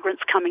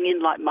 migrants coming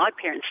in like my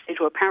parents did,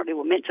 who apparently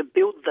were meant to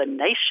build the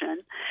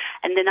nation.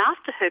 And then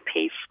after her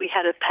piece, we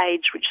had a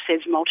page which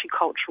says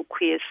multicultural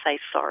queers say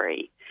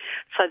sorry.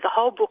 So the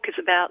whole book is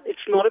about,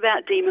 it's not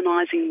about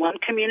demonising one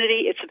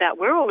community, it's about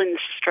we're all in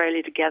this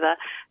Australia together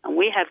and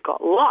we have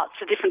got lots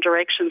of different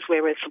directions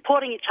where we're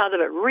supporting each other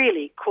but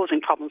really causing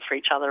problems for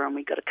each other, and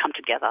we've got to come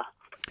together.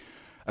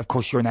 Of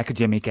course, you're an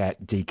academic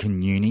at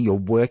Deakin Uni. Your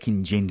work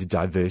in gender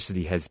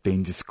diversity has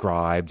been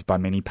described by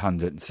many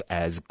pundits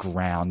as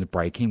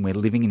groundbreaking. We're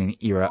living in an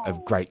era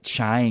of great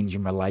change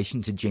in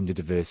relation to gender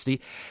diversity.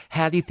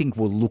 How do you think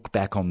we'll look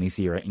back on this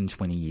era in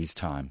 20 years'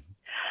 time?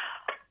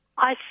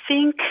 I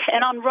think,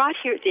 and I'm right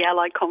here at the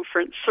ASHM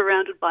Conference,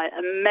 surrounded by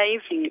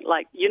amazing,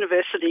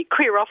 university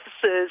queer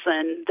officers,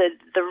 and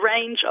the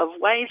range of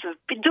ways of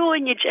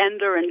doing your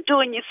gender and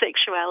doing your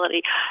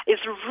sexuality is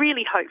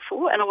really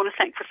hopeful. And I want to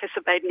thank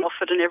Professor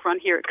Baden-Offord and everyone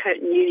here at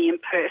Curtin Uni in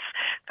Perth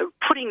for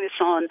putting this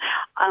on.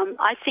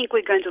 I think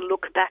we're going to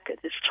look back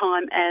at this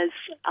time as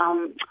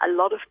a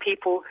lot of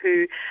people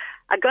who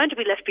are going to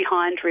be left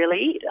behind,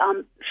 really.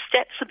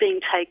 Steps are being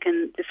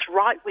taken, this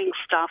right-wing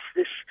stuff,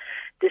 this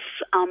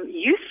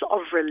use of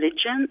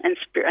religion and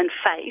spirit and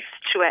faith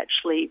to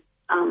actually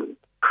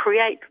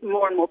create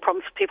more and more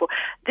problems for people.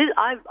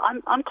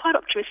 I'm quite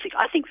optimistic.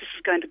 I think this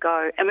is going to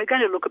go, and we're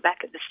going to look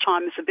back at this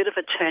time as a bit of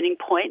a turning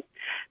point,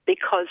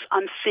 because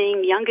I'm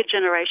seeing younger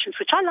generations,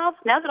 which I love.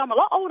 Now that I'm a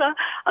lot older,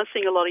 I'm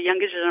seeing a lot of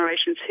younger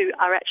generations who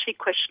are actually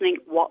questioning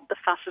what the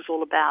fuss is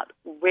all about.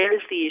 Where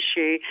is the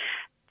issue?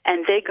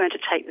 And they're going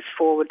to take this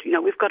forward. You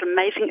know, we've got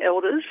amazing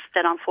elders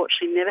that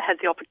unfortunately never had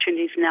the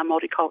opportunities in our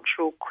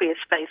multicultural queer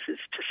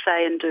spaces to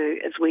say and do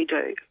as we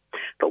do.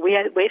 But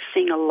we're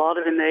seeing a lot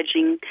of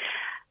emerging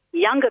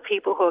younger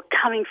people who are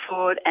coming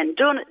forward and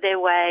doing it their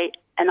way.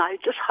 And I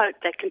just hope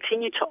they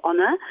continue to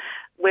honour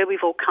where we've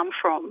all come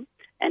from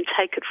and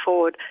take it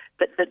forward.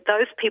 But that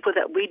those people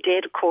that we dare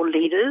to call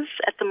leaders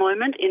at the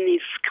moment in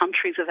these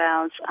countries of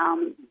ours,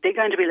 they're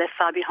going to be left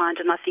far behind.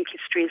 And I think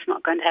history is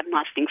not going to have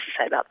nice things to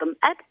say about them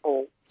at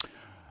all.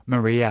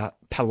 Maria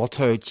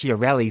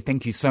Pallotta-Chiarolli,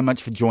 thank you so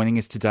much for joining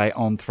us today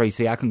on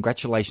 3CR.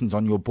 Congratulations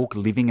on your book,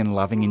 Living and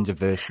Loving in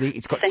Diversity.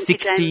 It's got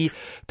 60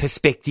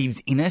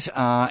 perspectives in it.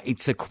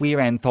 It's a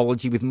queer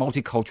anthology with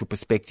multicultural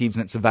perspectives,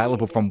 and it's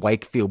available from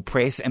Wakefield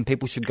Press, and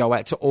people should go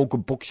out to all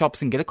good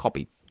bookshops and get a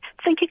copy.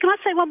 Thank you. Can I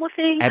say one more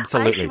thing?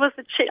 Absolutely.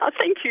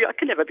 Thank you. I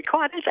can never be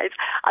quiet, James.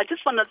 I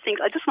just want to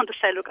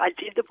say, look, I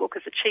did the book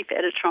as a chief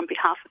editor on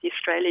behalf of the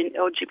Australian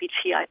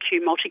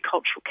LGBTIQ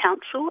Multicultural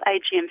Council,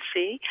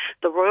 AGMC.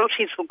 The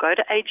royalties will go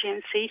to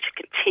AGMC to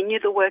continue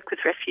the work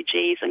with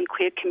refugees and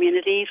queer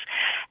communities,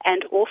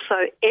 and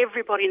also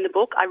everybody in the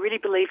book. I really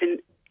believe in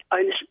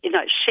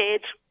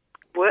shared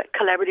work,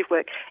 collaborative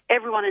work.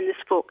 Everyone in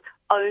this book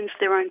owns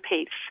their own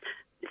piece.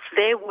 It's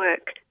their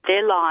work,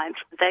 their lives.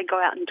 They go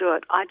out and do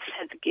it. I just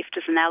had the gift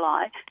as an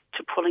ally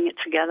to pulling it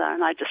together,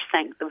 and I just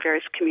thank the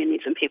various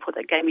communities and people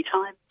that gave me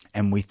time.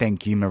 And we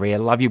thank you, Maria.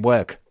 Love your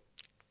work.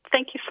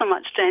 Thank you so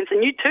much, James,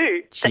 and you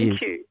too. Cheers.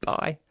 Thank you.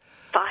 Bye.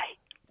 Bye.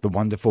 The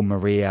wonderful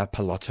Maria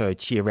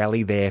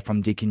Pallotta-Chiarolli there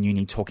from Deakin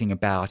Uni talking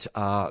about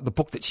the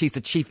book that she's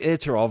the chief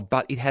editor of,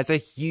 but it has a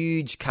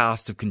huge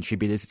cast of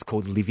contributors. It's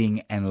called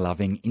Living and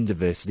Loving in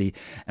Diversity,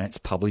 and it's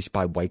published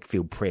by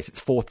Wakefield Press.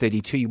 It's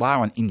 4:32. You are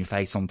on In Your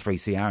Face on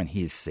 3CR, and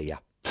here's Sia.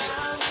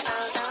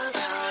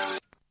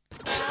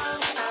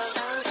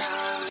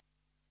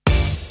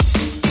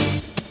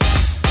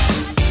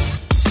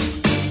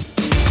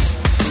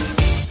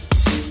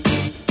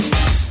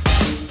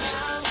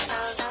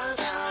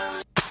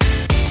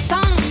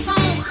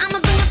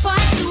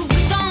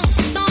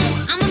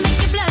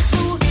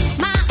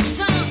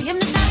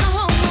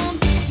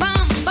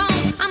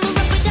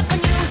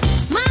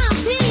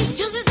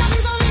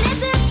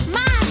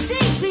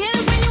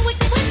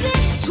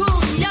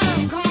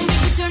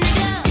 Turn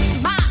it up.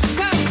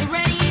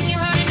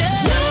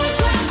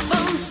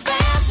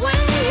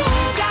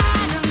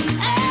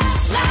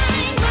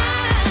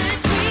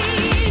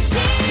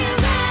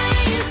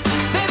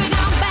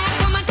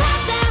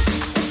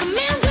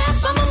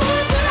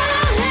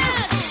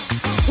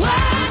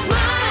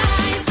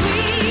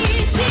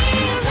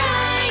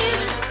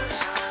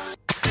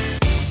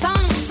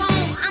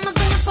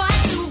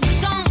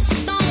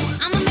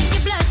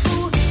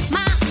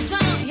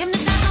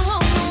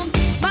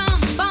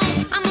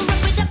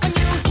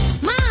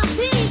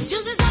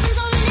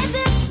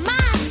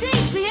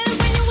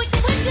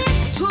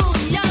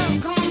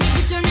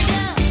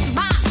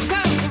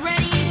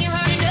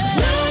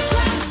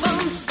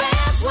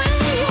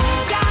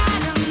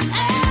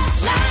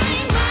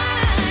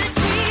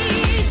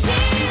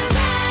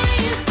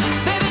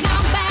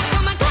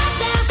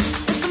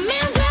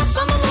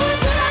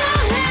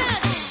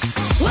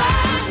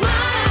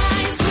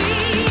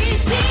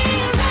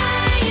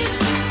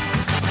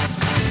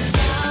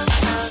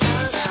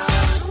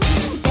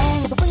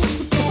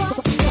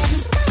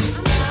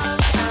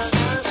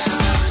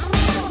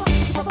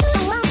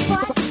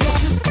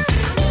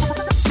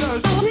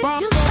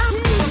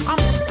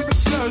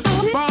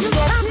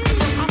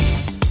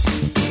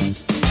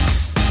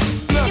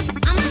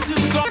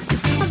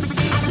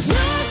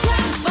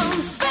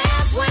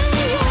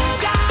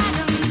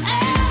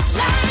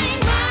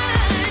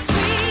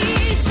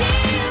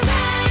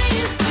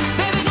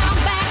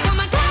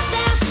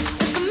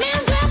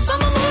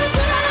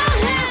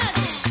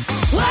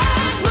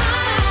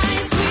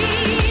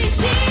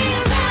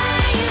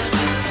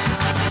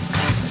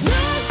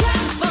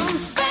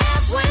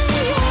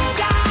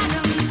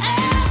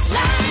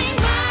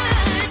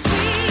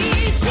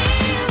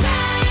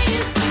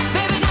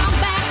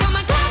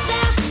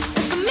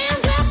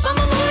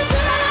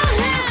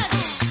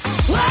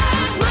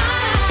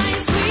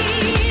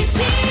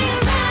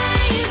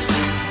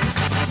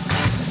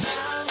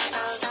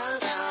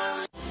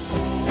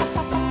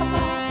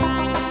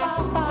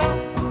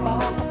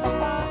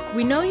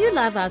 We know you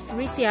love our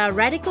 3CR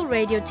Radical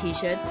Radio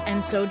t-shirts,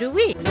 and so do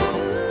we.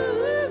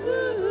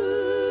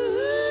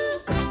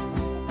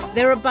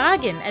 They're a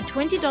bargain at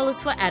 $20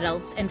 for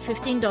adults and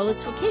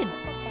 $15 for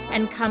kids,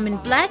 and come in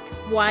black,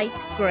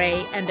 white,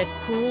 grey, and a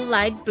cool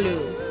light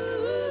blue.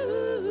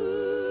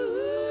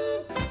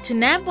 To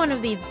nab one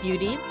of these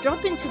beauties,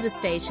 drop into the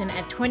station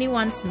at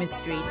 21 Smith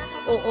Street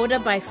or order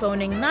by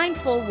phoning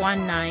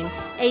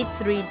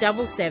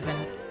 9419-8377.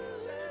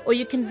 Or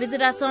you can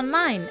visit us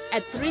online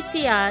at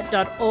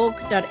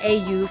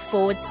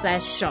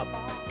 3cr.org.au/shop.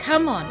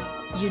 Come on,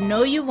 you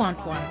know you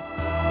want one.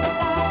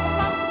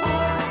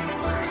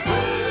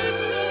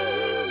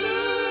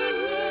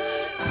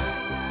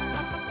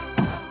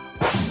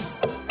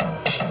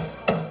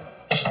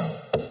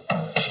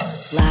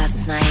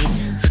 Last night,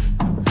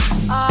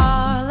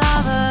 our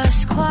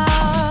lovers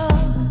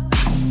quarreled.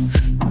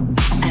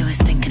 I was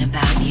thinking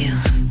about you.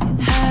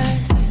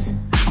 Hurts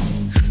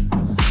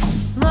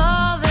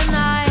more than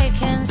I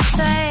can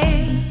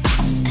say,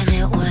 and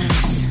it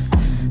was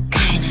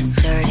kinda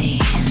dirty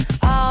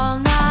all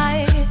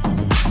night.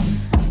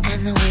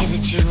 And the way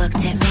that you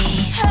looked at me,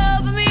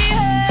 help me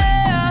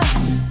here.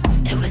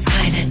 It was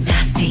kinda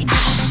nasty.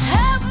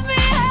 Help me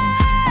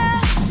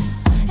here.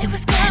 It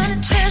was kinda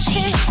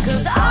trashy,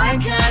 'cause I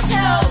can't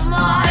help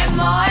my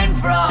mind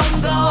from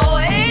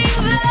going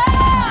there.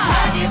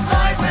 Had your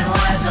boyfriend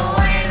was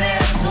away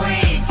this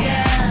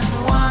weekend,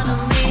 wanna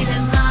meet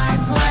in my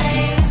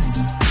place.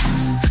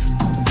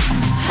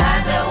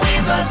 Had that we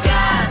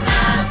forgot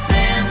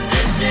nothing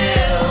to do.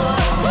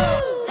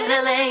 Then I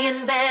lay in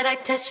bed, I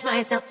touch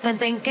myself and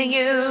think of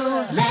you.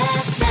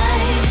 Last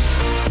night,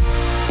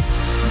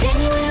 then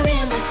you were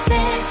in the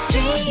sex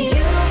street.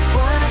 You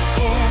were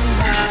in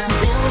my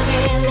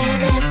doing really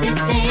nasty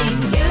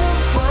things. You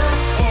were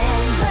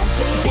in my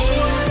dreams. Then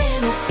you were in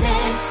the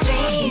sex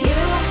street.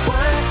 You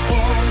were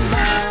in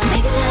my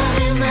making love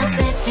in my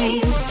sex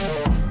dreams.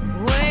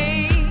 We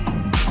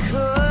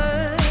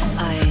could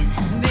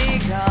be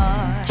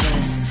gone.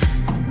 Just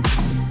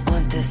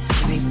want this to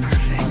be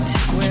perfect.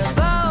 We're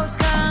both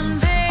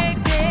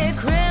convicted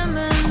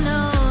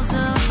criminals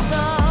of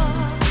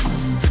thought.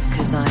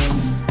 'Cause I'm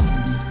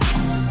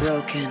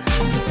broken.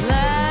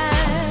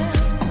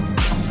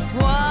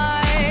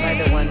 By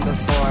the one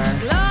before.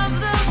 Love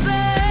the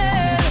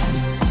bed.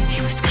 He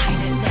was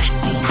kinda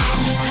nasty.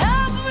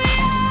 Help me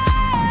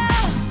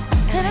out.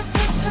 And if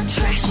it's so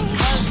trashy,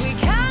 'cause we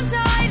can't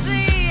hide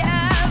the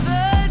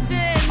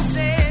evidence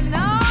in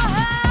our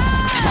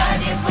hands. But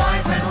your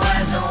boyfriend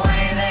was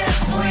away this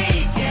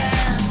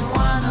weekend,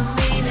 wanna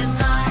meet in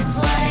my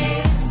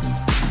place.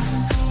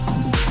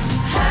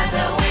 Had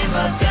that we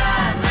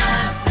forgot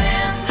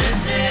nothing to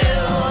do.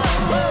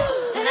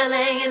 Then I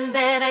lay in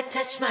bed, I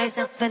touch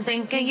myself and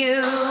think of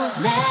you.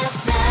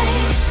 Last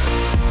night,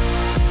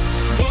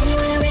 then you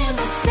were in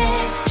the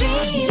sex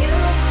street. You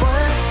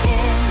were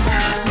in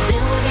my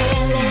doing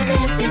really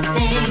nasty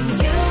things.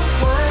 You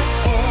were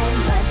in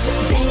my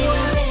dreams. Then you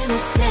were in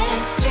the sex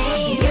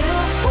street. You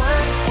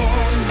were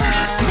in my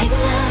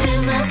making love in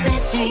my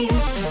sex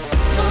dreams.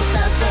 Don't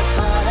stop the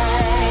party.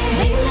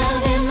 Making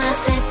love in my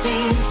sex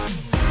dreams.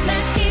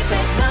 Let's keep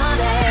it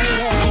naughty.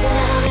 Making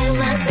love in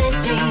my sex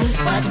dreams.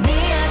 Watch me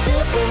at the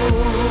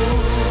pool.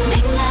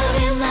 Making love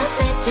in my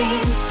sex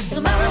dreams.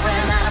 Tomorrow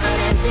when I run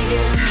into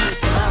you.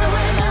 Tomorrow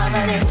when I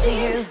run into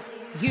you.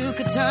 You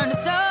could turn to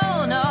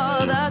stone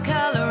or the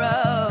color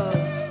of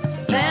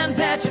man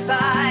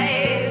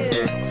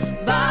petrified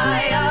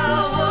by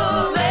a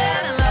woman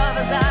in love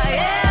as I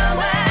am.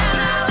 When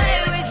I lay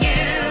with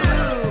you,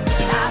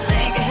 I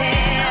think of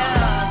him.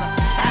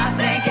 I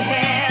think of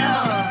him.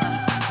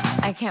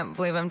 I can't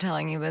believe I'm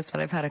telling you this,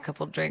 but I've had a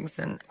couple drinks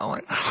and oh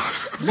my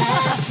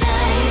Last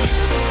night,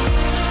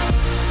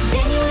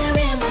 then you were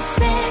in the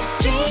sex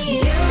street.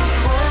 You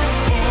were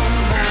in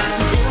my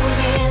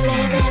doing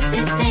really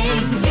nasty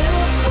things. You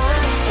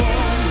were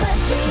in my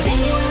dreams. Then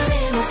you were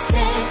in the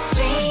sex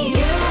street.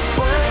 You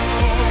were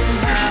in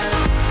my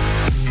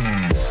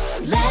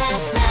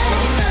last night.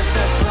 Don't stop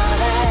the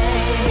party.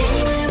 Then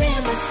you were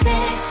in the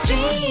sex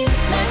street.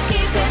 Let's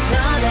keep it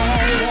naughty.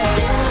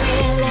 Doing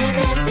really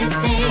nasty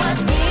things.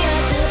 Watch me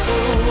at the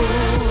pool.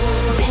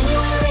 Then you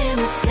were in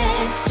the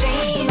sex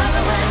street.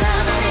 Tomorrow when I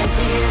run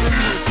into you,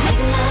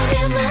 making love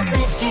in my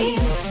sex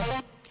dreams.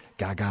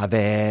 Gaga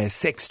there,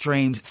 Sex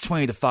Dreams. It's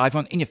 20 to 5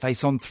 on In Your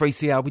Face on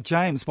 3CR with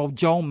James. Well,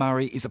 Joel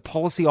Murray is a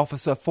policy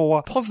officer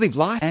for Positive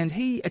Life, and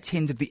he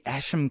attended the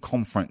ASHM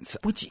Conference,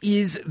 which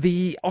is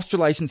the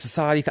Australasian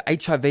Society for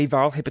HIV,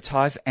 Viral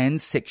Hepatitis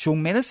and Sexual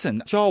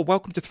Medicine. Joel,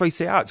 welcome to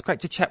 3CR. It's great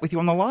to chat with you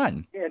on the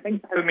line. Yeah,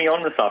 thanks for having me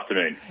on this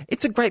afternoon.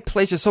 It's a great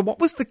pleasure. So what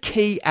was the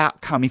key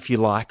outcome, if you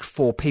like,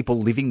 for people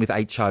living with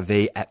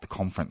HIV at the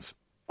conference?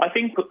 I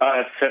think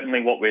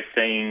certainly what we're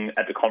seeing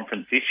at the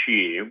conference this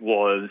year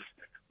was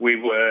we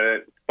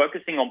were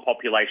focusing on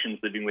populations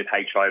living with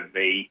HIV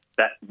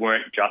that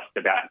weren't just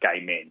about gay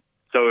men.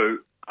 So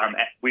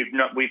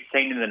we've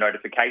seen in the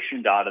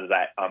notification data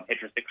that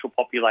heterosexual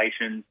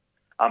populations,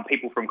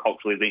 people from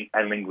culturally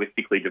and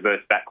linguistically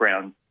diverse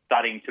backgrounds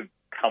starting to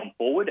come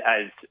forward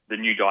as the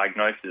new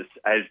diagnosis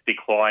as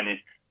decline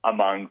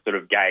among sort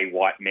of gay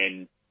white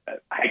men,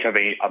 HIV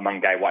among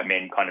gay white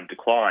men kind of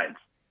declines.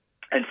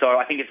 And so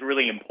I think it's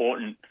really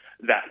important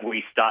that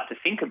we start to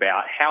think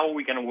about how are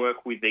we going to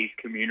work with these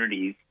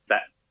communities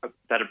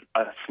that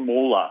are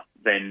smaller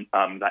than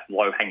that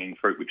low-hanging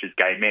fruit, which is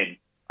gay men.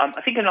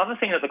 I think another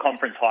thing that the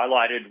conference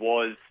highlighted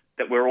was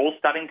that we're all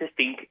starting to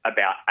think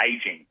about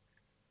ageing.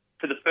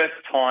 For the first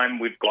time,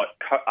 we've got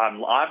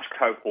large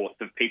cohorts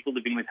of people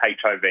living with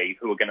HIV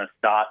who are going to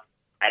start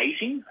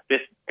ageing. They're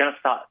going to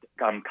start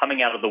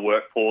coming out of the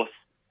workforce,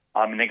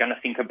 and they're going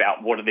to think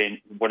about what are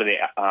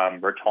their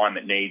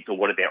retirement needs or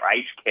what are their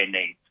aged care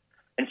needs.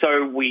 And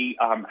so we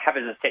have,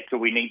 as a sector,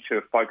 we need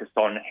to focus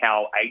on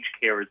how aged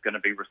care is going to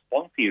be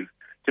responsive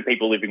to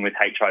people living with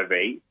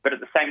HIV. But at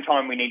the same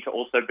time, we need to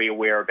also be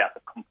aware about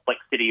the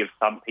complexity of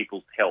some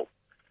people's health.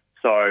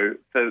 So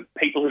for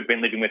people who've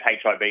been living with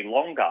HIV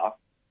longer,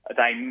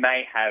 they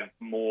may have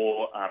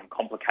more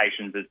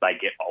complications as they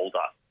get older.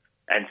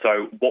 And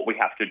so what we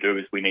have to do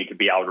is we need to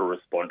be able to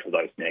respond to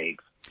those needs.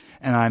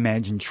 And I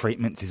imagine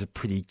treatments is a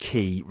pretty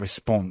key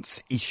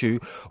response issue.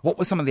 What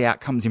were some of the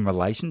outcomes in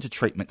relation to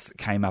treatments that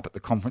came up at the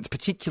conference,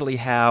 particularly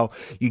how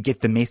you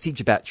get the message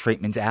about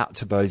treatments out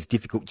to those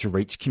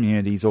difficult-to-reach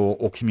communities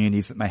or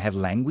communities that may have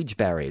language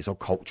barriers or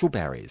cultural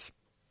barriers?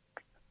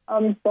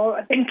 So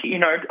I think,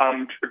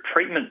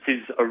 treatments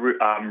is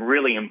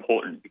really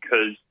important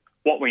because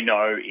what we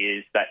know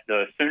is that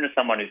the sooner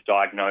someone is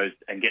diagnosed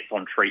and gets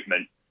on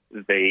treatment,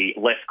 the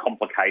less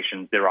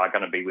complications there are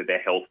going to be with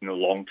their health in the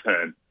long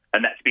term.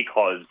 And that's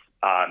because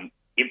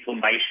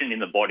inflammation in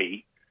the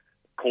body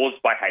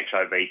caused by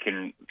HIV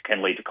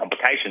can lead to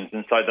complications.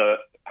 And so the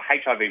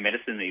HIV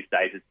medicine these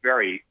days is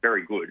very,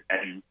 very good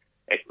and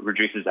it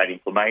reduces that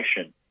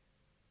inflammation.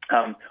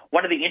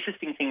 One of the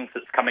interesting things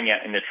that's coming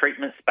out in the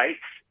treatment space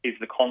is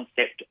the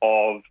concept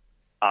of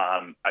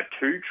a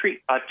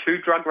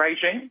two-drug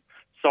regime.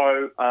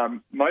 So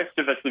most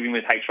of us living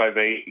with HIV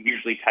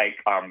usually take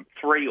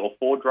 3 or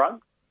 4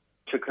 drugs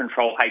to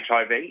control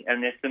HIV,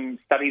 and there's some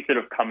studies that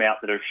have come out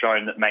that have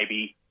shown that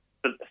maybe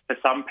for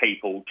some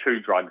people 2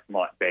 drugs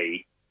might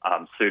be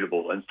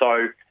suitable. And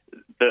so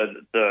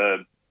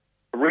the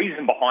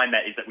reason behind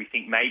that is that we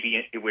think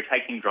maybe if we're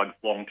taking drugs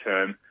long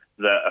term,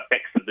 the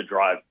effects of the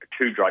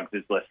 2 drugs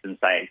is less than,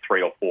 say,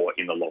 3 or 4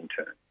 in the long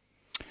term.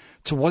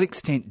 To what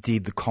extent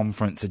did the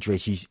conference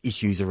address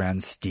issues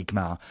around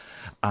stigma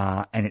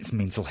and its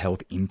mental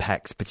health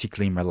impacts,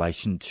 particularly in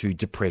relation to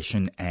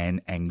depression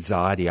and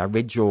anxiety? I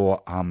read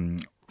your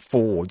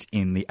forward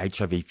in the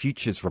HIV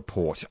Futures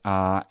report,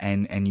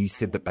 and you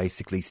said that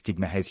basically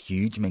stigma has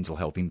huge mental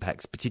health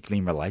impacts, particularly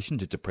in relation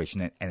to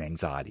depression and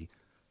anxiety.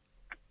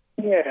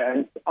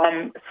 Yeah,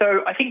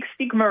 so I think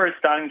stigma is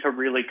starting to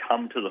really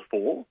come to the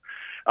fore.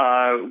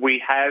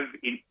 We have,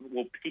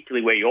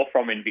 particularly where you're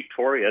from in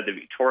Victoria, the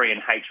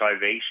Victorian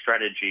HIV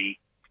strategy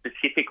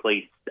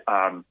specifically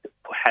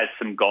has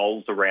some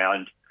goals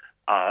around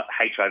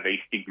HIV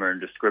stigma and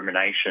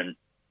discrimination.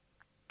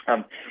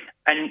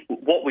 And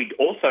what we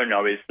also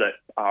know is that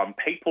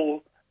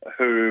people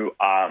who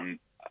are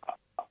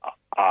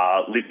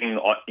living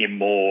in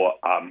more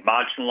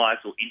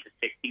marginalised or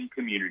intersecting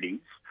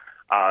communities,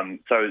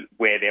 so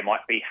where there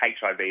might be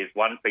HIV as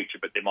one feature,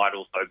 but there might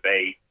also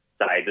be,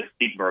 say, the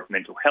stigma of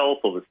mental health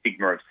or the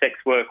stigma of sex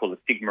work or the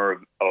stigma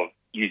of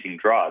using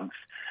drugs.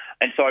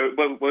 And so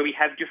where we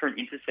have different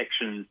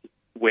intersections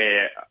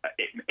where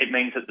it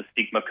means that the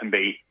stigma can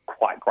be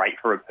quite great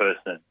for a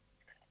person.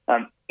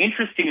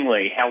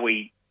 Interestingly,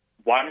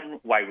 one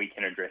way we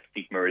can address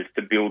stigma is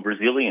to build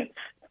resilience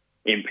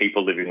in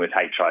people living with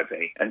HIV.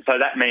 And so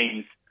that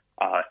means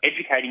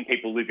educating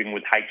people living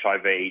with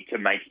HIV to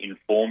make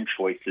informed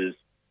choices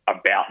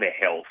about their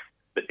health,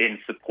 but then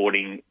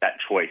supporting that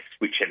choice,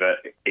 whichever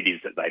it is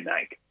that they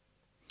make.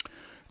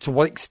 To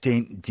what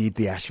extent did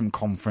the ASHM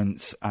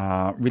Conference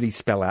really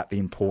spell out the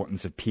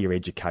importance of peer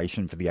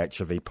education for the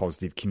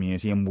HIV-positive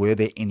community, and were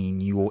there any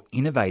new or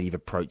innovative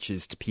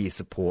approaches to peer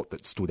support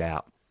that stood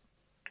out?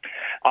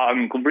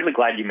 I'm really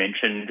glad you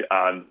mentioned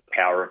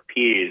power of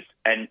peers.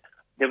 And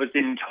there was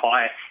an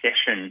entire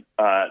session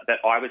that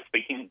I was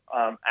speaking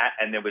at,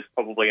 and there was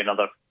probably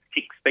another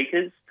 6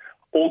 speakers,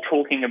 all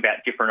talking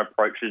about different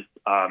approaches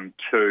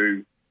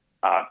to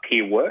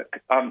peer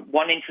work.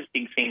 One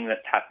interesting thing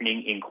that's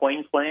happening in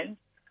Queensland,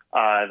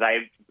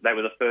 they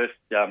were the first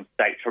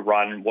state to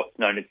run what's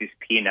known as this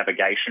peer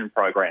navigation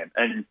program.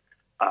 And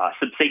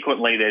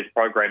subsequently, there's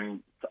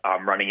programs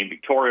running in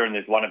Victoria, and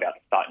there's one about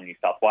to start in New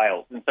South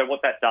Wales. And so what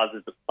that does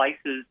is it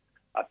places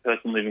a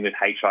person living with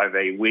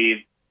HIV with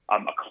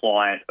a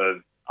client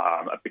of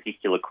a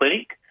particular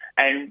clinic,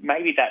 and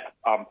maybe that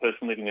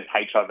person living with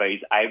HIV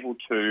is able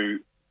to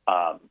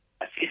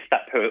assist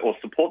that or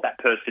support that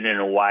person in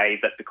a way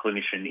that the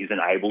clinician isn't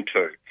able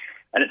to.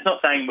 And it's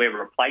not saying we're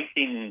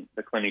replacing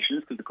the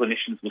clinicians, because the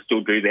clinicians will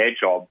still do their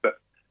job, but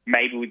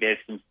maybe there's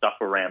some stuff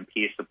around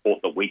peer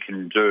support that we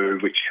can do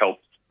which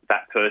helps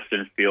that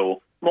person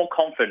feel more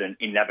confident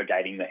in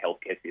navigating the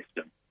healthcare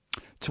system.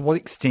 To what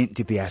extent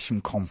did the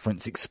ASHM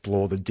Conference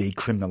explore the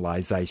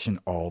decriminalisation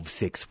of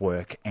sex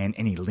work and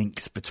any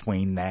links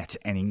between that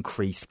and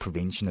increased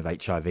prevention of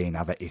HIV and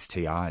other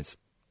STIs?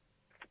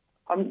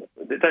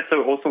 That's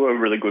also a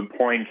really good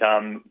point.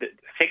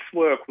 Sex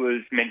work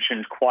was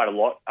mentioned quite a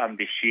lot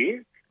this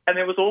year, and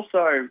there was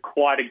also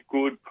quite a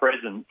good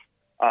presence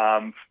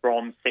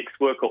from sex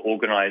worker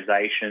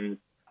organisations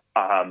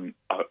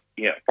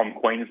from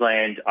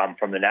Queensland,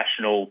 from the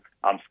National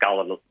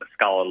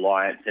Skull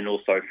Alliance, and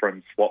also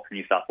from SWAP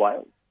New South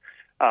Wales.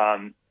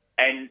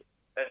 And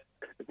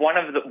one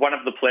of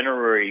the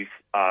plenaries,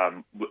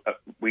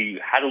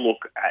 we had a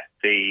look at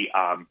the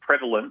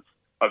prevalence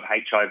of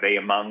HIV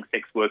among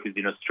sex workers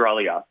in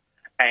Australia,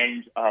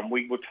 and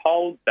we were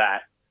told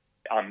that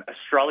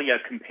Australia,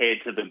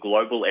 compared to the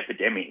global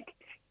epidemic,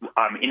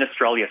 in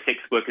Australia, sex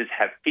workers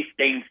have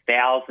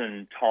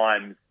 15,000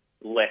 times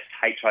less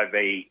HIV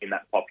in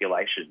that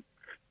population.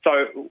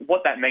 So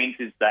what that means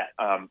is that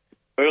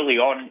early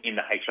on in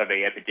the HIV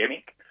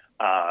epidemic,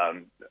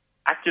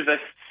 activists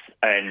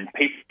and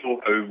people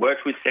who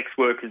worked with sex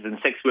workers and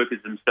sex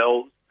workers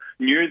themselves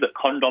knew that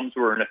condoms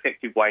were an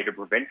effective way to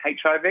prevent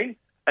HIV,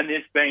 and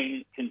there's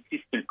been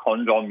consistent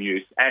condom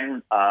use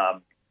and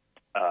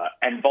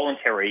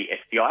voluntary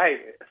STI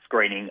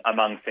screening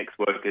among sex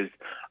workers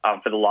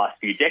for the last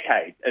few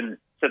decades. And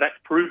so that's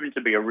proven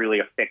to be a really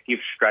effective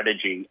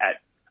strategy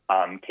at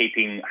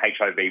keeping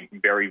HIV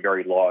very,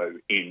 very low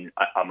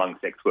among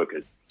sex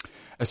workers.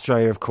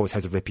 Australia, of course,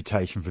 has a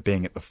reputation for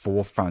being at the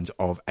forefront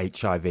of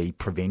HIV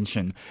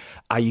prevention.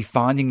 Are you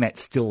finding that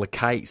still the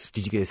case?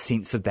 Did you get a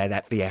sense of that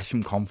at the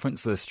ASHM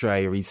Conference, that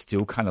Australia is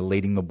still kind of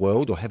leading the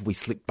world, or have we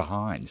slipped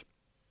behind?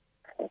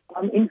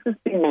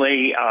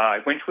 Interestingly, I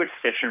went to a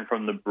session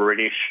from the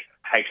British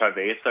HIV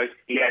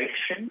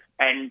Association,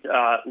 and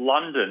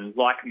London,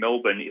 like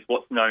Melbourne, is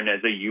what's known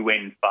as a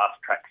UN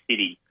fast-track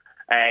city.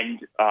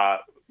 And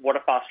what a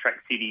fast-track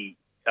city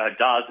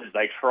does is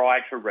they try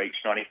to reach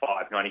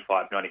 95,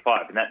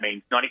 and that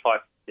means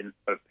 95%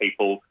 of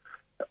people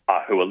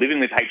who are living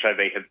with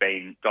HIV have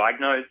been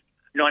diagnosed,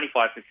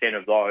 95%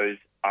 of those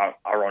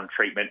are on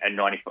treatment, and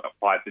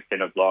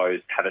 95% of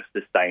those have a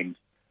sustained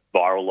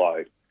viral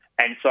load.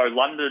 And so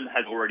London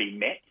has already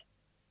met,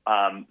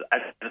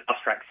 as a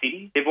fast-track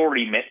city, they've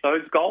already met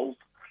those goals,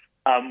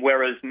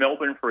 whereas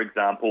Melbourne, for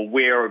example,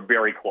 we're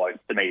very close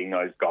to meeting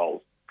those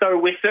goals. So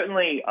we're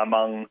certainly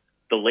among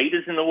the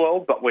leaders in the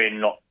world, but we're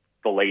not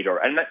the leader.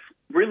 And that's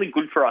really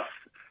good for us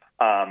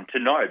to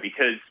know,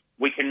 because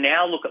we can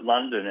now look at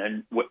London,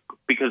 and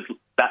because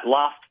that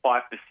last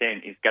 5%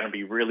 is going to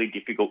be really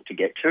difficult to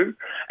get to,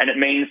 and it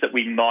means that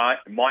we might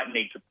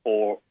need to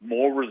pour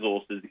more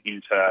resources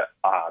into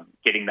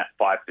getting that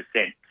 5%.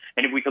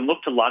 And if we can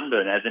look to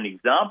London as an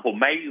example,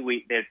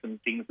 maybe there's some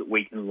things that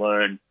we can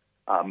learn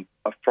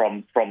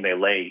from their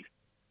lead.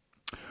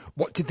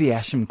 What did the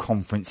ASHM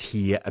Conference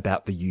hear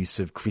about the use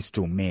of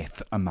crystal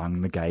meth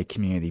among the gay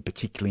community,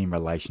 particularly in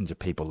relation to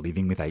people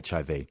living with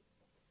HIV?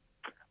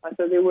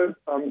 So there were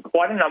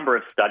quite a number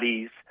of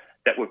studies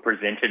that were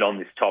presented on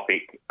this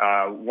topic.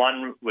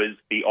 One was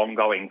the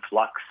ongoing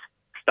Flux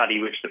study,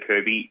 which the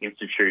Kirby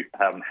Institute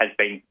has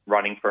been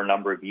running for a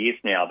number of years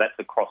now. That's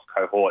a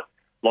cross-cohort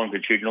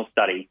longitudinal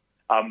study.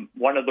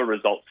 One of the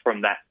results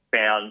from that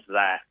found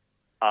that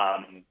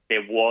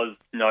there was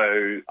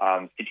no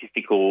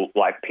statistical,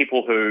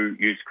 people who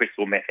used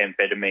crystal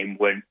methamphetamine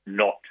were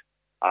not,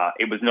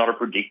 it was not a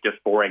predictor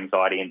for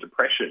anxiety and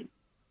depression,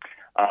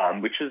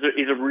 which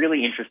is a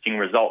really interesting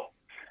result.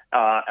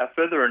 A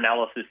further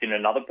analysis in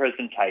another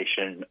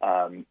presentation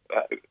on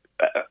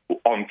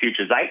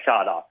Futures 8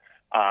 data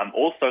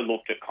also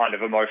looked at kind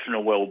of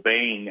emotional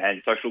well-being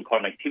and social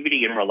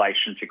connectivity in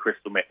relation to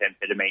crystal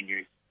methamphetamine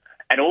use,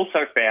 and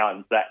also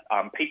found that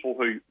people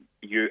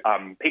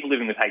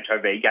living with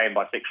HIV, gay and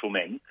bisexual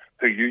men,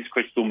 who use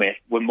crystal meth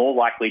were more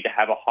likely to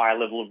have a higher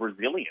level of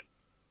resilience.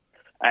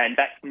 And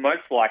that's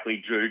most likely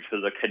due to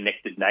the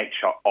connected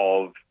nature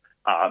of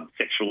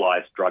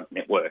sexualised drug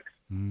networks.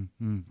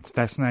 Mm-hmm. It's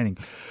fascinating.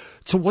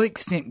 To what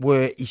extent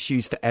were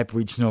issues for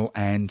Aboriginal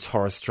and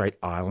Torres Strait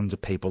Islander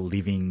people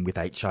living with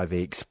HIV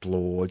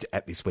explored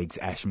at this week's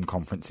ASHM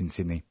Conference in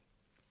Sydney?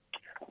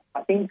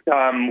 I think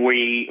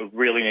we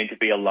really need to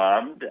be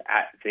alarmed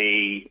at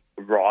the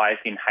rise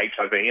in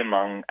HIV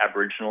among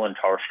Aboriginal and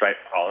Torres Strait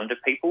Islander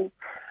people.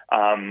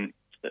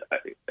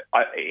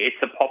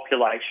 It's a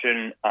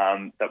population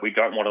that we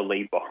don't want to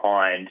leave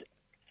behind.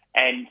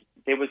 And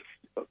there was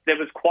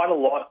quite a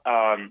lot,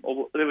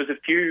 there was a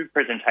few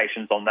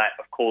presentations on that,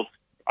 of course,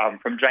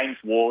 from James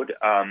Ward.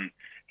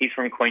 He's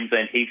from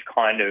Queensland. He's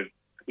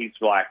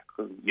like,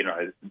 the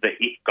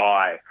it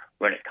guy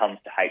when it comes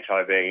to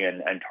HIV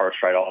and Torres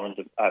Strait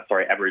Islander,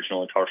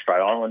 Aboriginal and Torres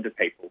Strait Islander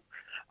people.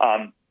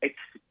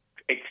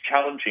 It's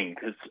challenging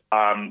because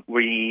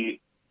we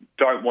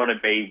don't want to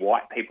be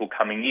white people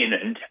coming in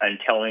and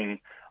telling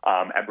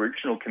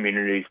Aboriginal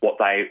communities what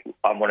they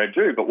want to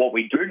do. But what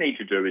we do need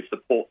to do is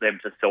support them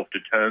to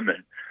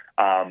self-determine.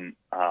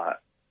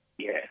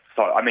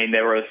 So,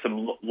 there are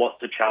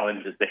lots of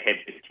challenges ahead,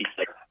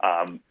 particularly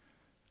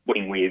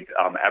working with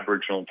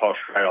Aboriginal and Torres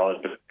Strait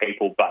Islander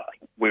people, but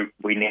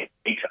we need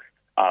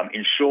to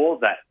ensure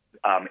that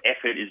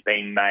effort is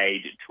being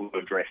made to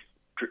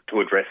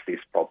address this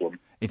problem.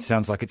 It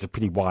sounds like it's a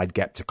pretty wide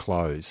gap to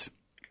close.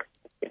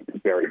 It's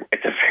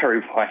a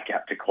very wide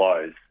gap to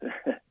close.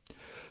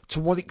 To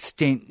what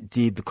extent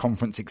did the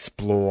conference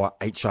explore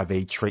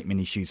HIV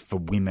treatment issues for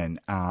women,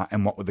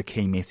 and what were the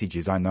key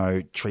messages? I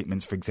know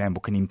treatments, for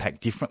example, can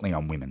impact differently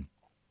on women.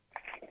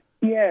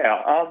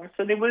 Yeah,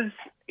 so there was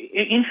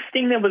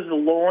a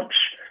launch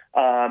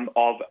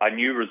of a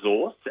new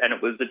resource, and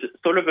it was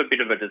sort of a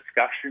bit of a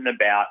discussion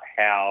about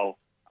how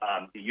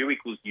the U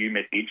equals U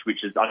message,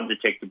 which is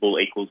undetectable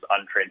equals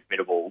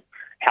untransmittable,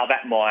 how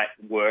that might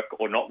work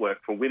or not work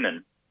for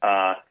women.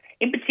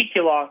 In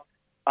particular,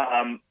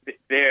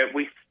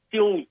 we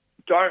still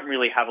don't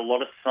really have a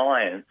lot of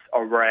science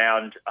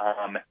around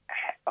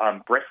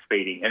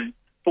breastfeeding. And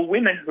for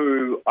women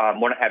who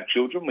want to have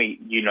children,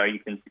 you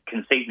can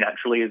conceive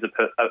naturally as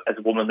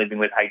a woman living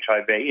with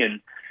HIV,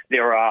 and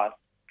there are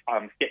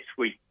steps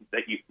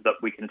that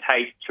we can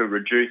take to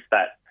reduce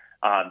that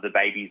the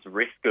baby's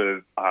risk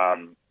of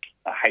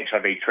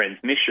HIV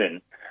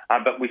transmission.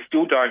 But we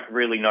still don't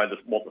really know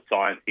what the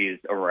science is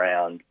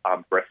around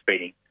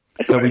breastfeeding.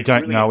 So we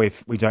don't know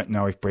if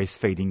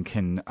breastfeeding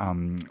can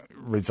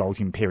result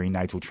in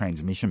perinatal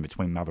transmission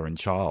between mother and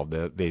child.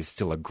 There's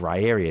still a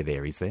grey area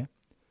there, is there?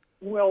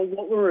 Well,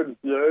 what we're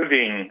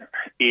observing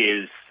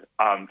is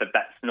that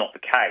that's not the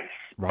case.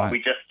 Right. But we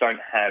just don't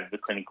have the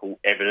clinical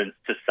evidence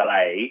to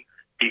say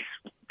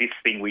this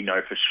thing we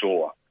know for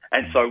sure.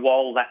 And so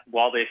while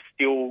there's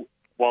still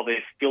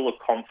a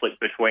conflict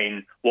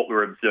between what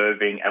we're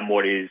observing and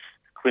what is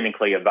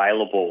clinically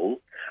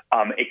available,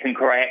 it can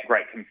create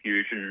great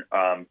confusion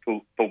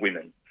for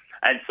women.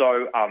 And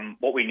so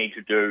what we need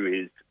to do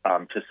is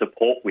to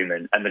support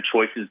women and the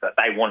choices that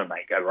they want to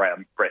make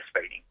around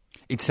breastfeeding.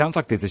 It sounds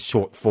like there's a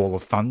shortfall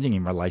of funding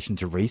in relation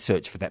to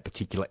research for that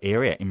particular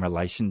area in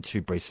relation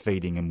to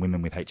breastfeeding and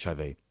women with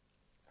HIV.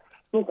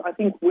 Look, I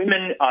think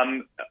women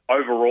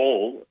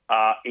overall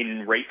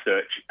in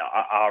research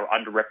are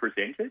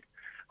underrepresented.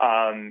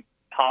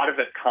 Part of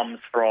it comes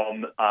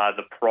from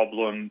the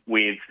problem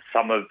with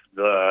some of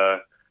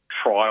the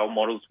trial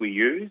models we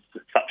use,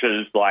 such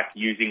as like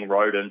using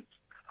rodents.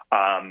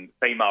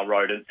 Female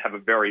rodents have a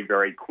very,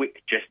 very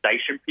quick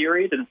gestation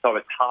period, and so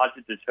it's hard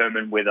to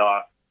determine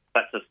whether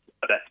that's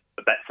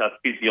a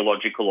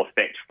physiological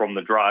effect from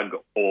the drug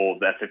or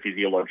that's a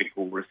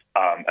physiological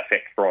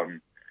effect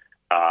from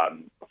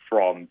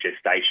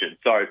gestation.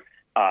 So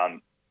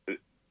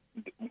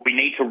we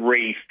need to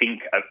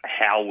rethink of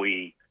how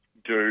we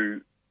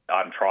do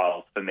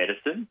trials for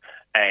medicine,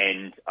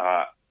 but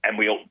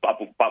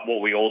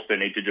what we also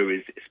need to do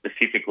is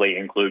specifically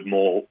include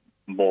more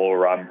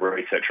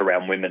research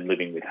around women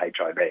living with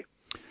HIV.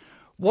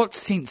 What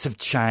sense of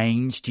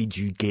change did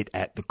you get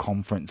at the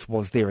conference?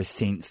 Was there a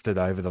sense that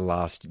over the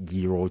last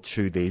year or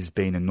two there's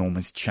been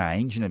enormous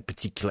change in a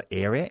particular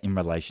area in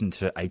relation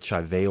to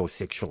HIV or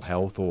sexual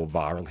health or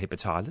viral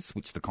hepatitis,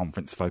 which the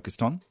conference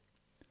focused on?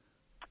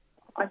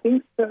 I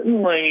think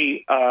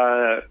certainly,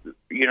 we're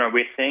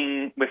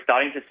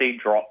starting to see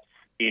drops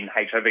in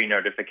HIV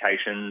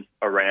notifications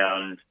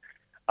around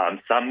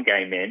some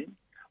gay men.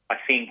 I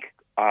think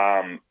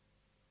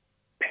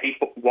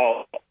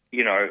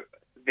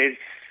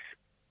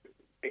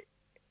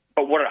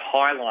but what it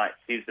highlights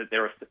is that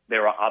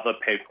there are other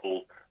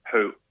people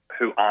who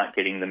aren't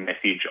getting the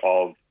message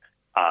of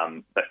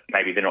that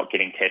maybe they're not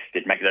getting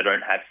tested, maybe they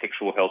don't have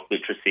sexual health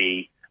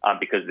literacy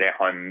because their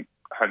home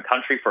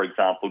country, for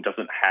example,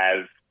 doesn't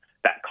have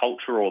that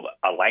culture or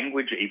a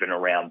language even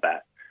around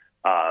that.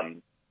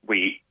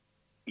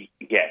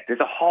 There's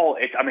a whole.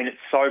 It's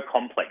so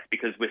complex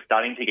because we're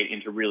starting to get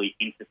into really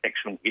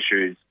intersectional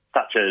issues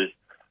such as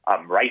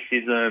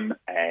racism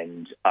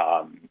and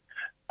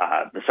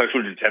the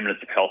social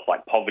determinants of health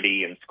like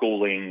poverty and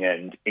schooling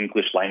and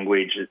English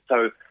language.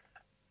 So,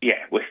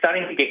 we're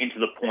starting to get into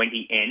the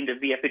pointy end of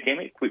the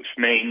epidemic, which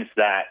means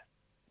that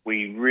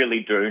we really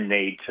do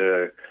need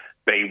to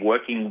be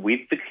working with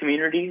the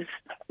communities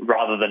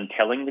rather than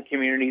telling the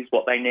communities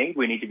what they need.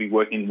 We need to be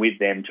working with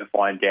them to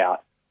find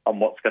out on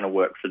what's going to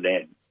work for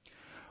them.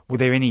 Were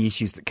there any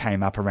issues that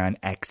came up around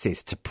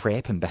access to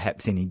PrEP and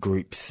perhaps any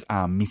groups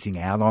missing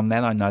out on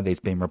that? I know there's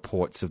been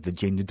reports of the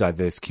gender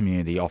diverse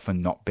community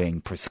often not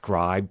being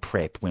prescribed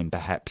PrEP when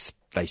perhaps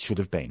they should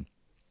have been.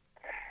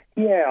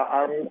 Yeah,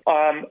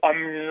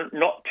 I'm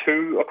not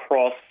too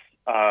across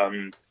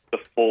the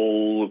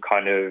full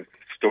kind of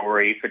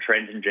story for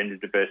trans and gender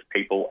diverse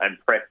people and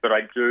PrEP, but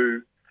I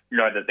do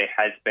know that there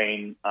has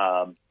been,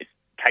 it's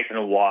taken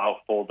a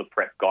while for the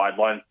PrEP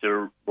guidelines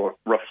to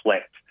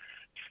reflect,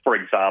 for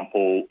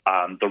example,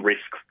 the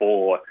risk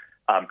for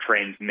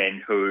trans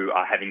men who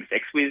are having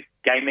sex with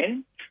gay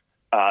men,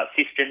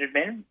 cisgendered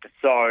men.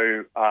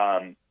 So,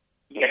 I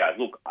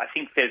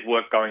think there's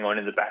work going on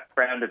in the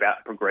background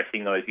about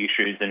progressing those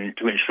issues and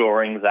to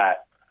ensuring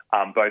that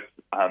both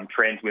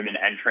trans women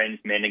and trans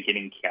men are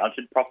getting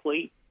counted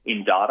properly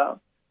in data.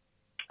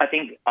 I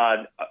think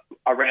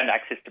around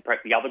access to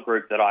PrEP, the other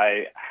group that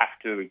I have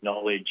to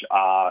acknowledge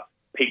are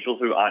people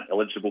who aren't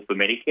eligible for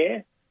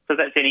Medicare. So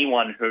that's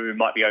anyone who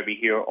might be over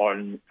here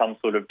on some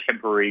sort of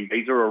temporary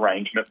visa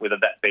arrangement, whether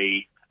that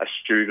be a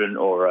student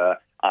or a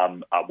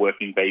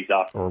working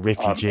visa. Or a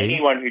refugee.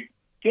 Anyone who,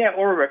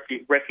 or a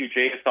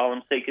refugee,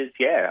 asylum seekers,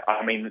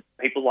 I mean,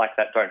 people like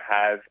that don't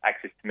have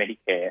access to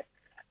Medicare.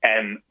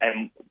 And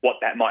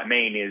what that might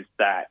mean is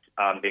that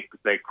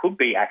there could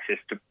be access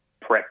to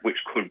PrEP, which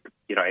could,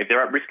 if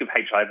they're at risk of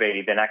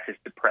HIV, then access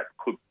to PrEP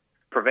could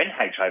prevent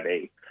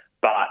HIV.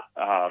 But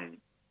I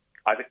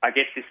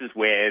guess this is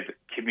where the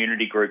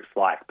community groups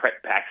like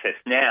PrEP Access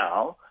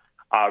Now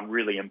are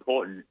really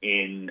important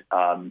in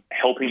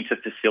helping to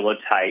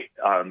facilitate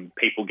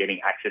people getting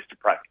access to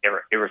PrEP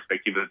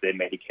irrespective of their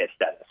Medicare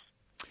status.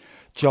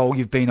 Joel,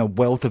 you've been a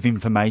wealth of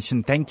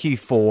information. Thank you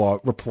for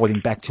reporting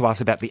back to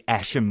us about the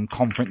ASHM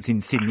Conference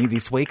in Sydney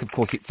this week. Of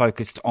course, it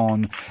focused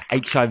on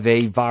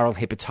HIV, viral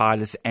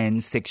hepatitis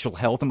and sexual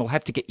health, and we'll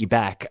have to get you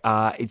back.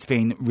 It's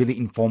been really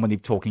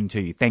informative talking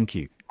to you. Thank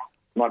you.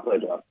 My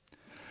pleasure.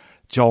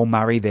 Joel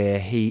Murray there.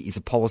 He is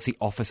a policy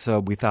officer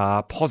with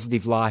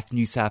Positive Life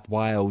New South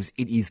Wales.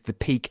 It is the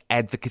peak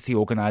advocacy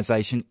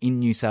organisation in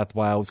New South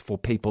Wales for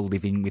people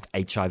living with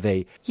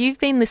HIV. You've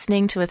been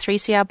listening to a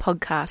 3CR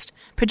podcast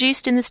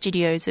produced in the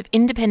studios of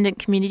independent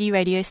community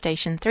radio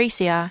station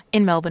 3CR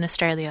in Melbourne,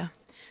 Australia.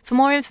 For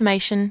more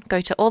information, go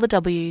to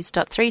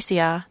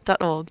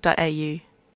allthews.3cr.org.au.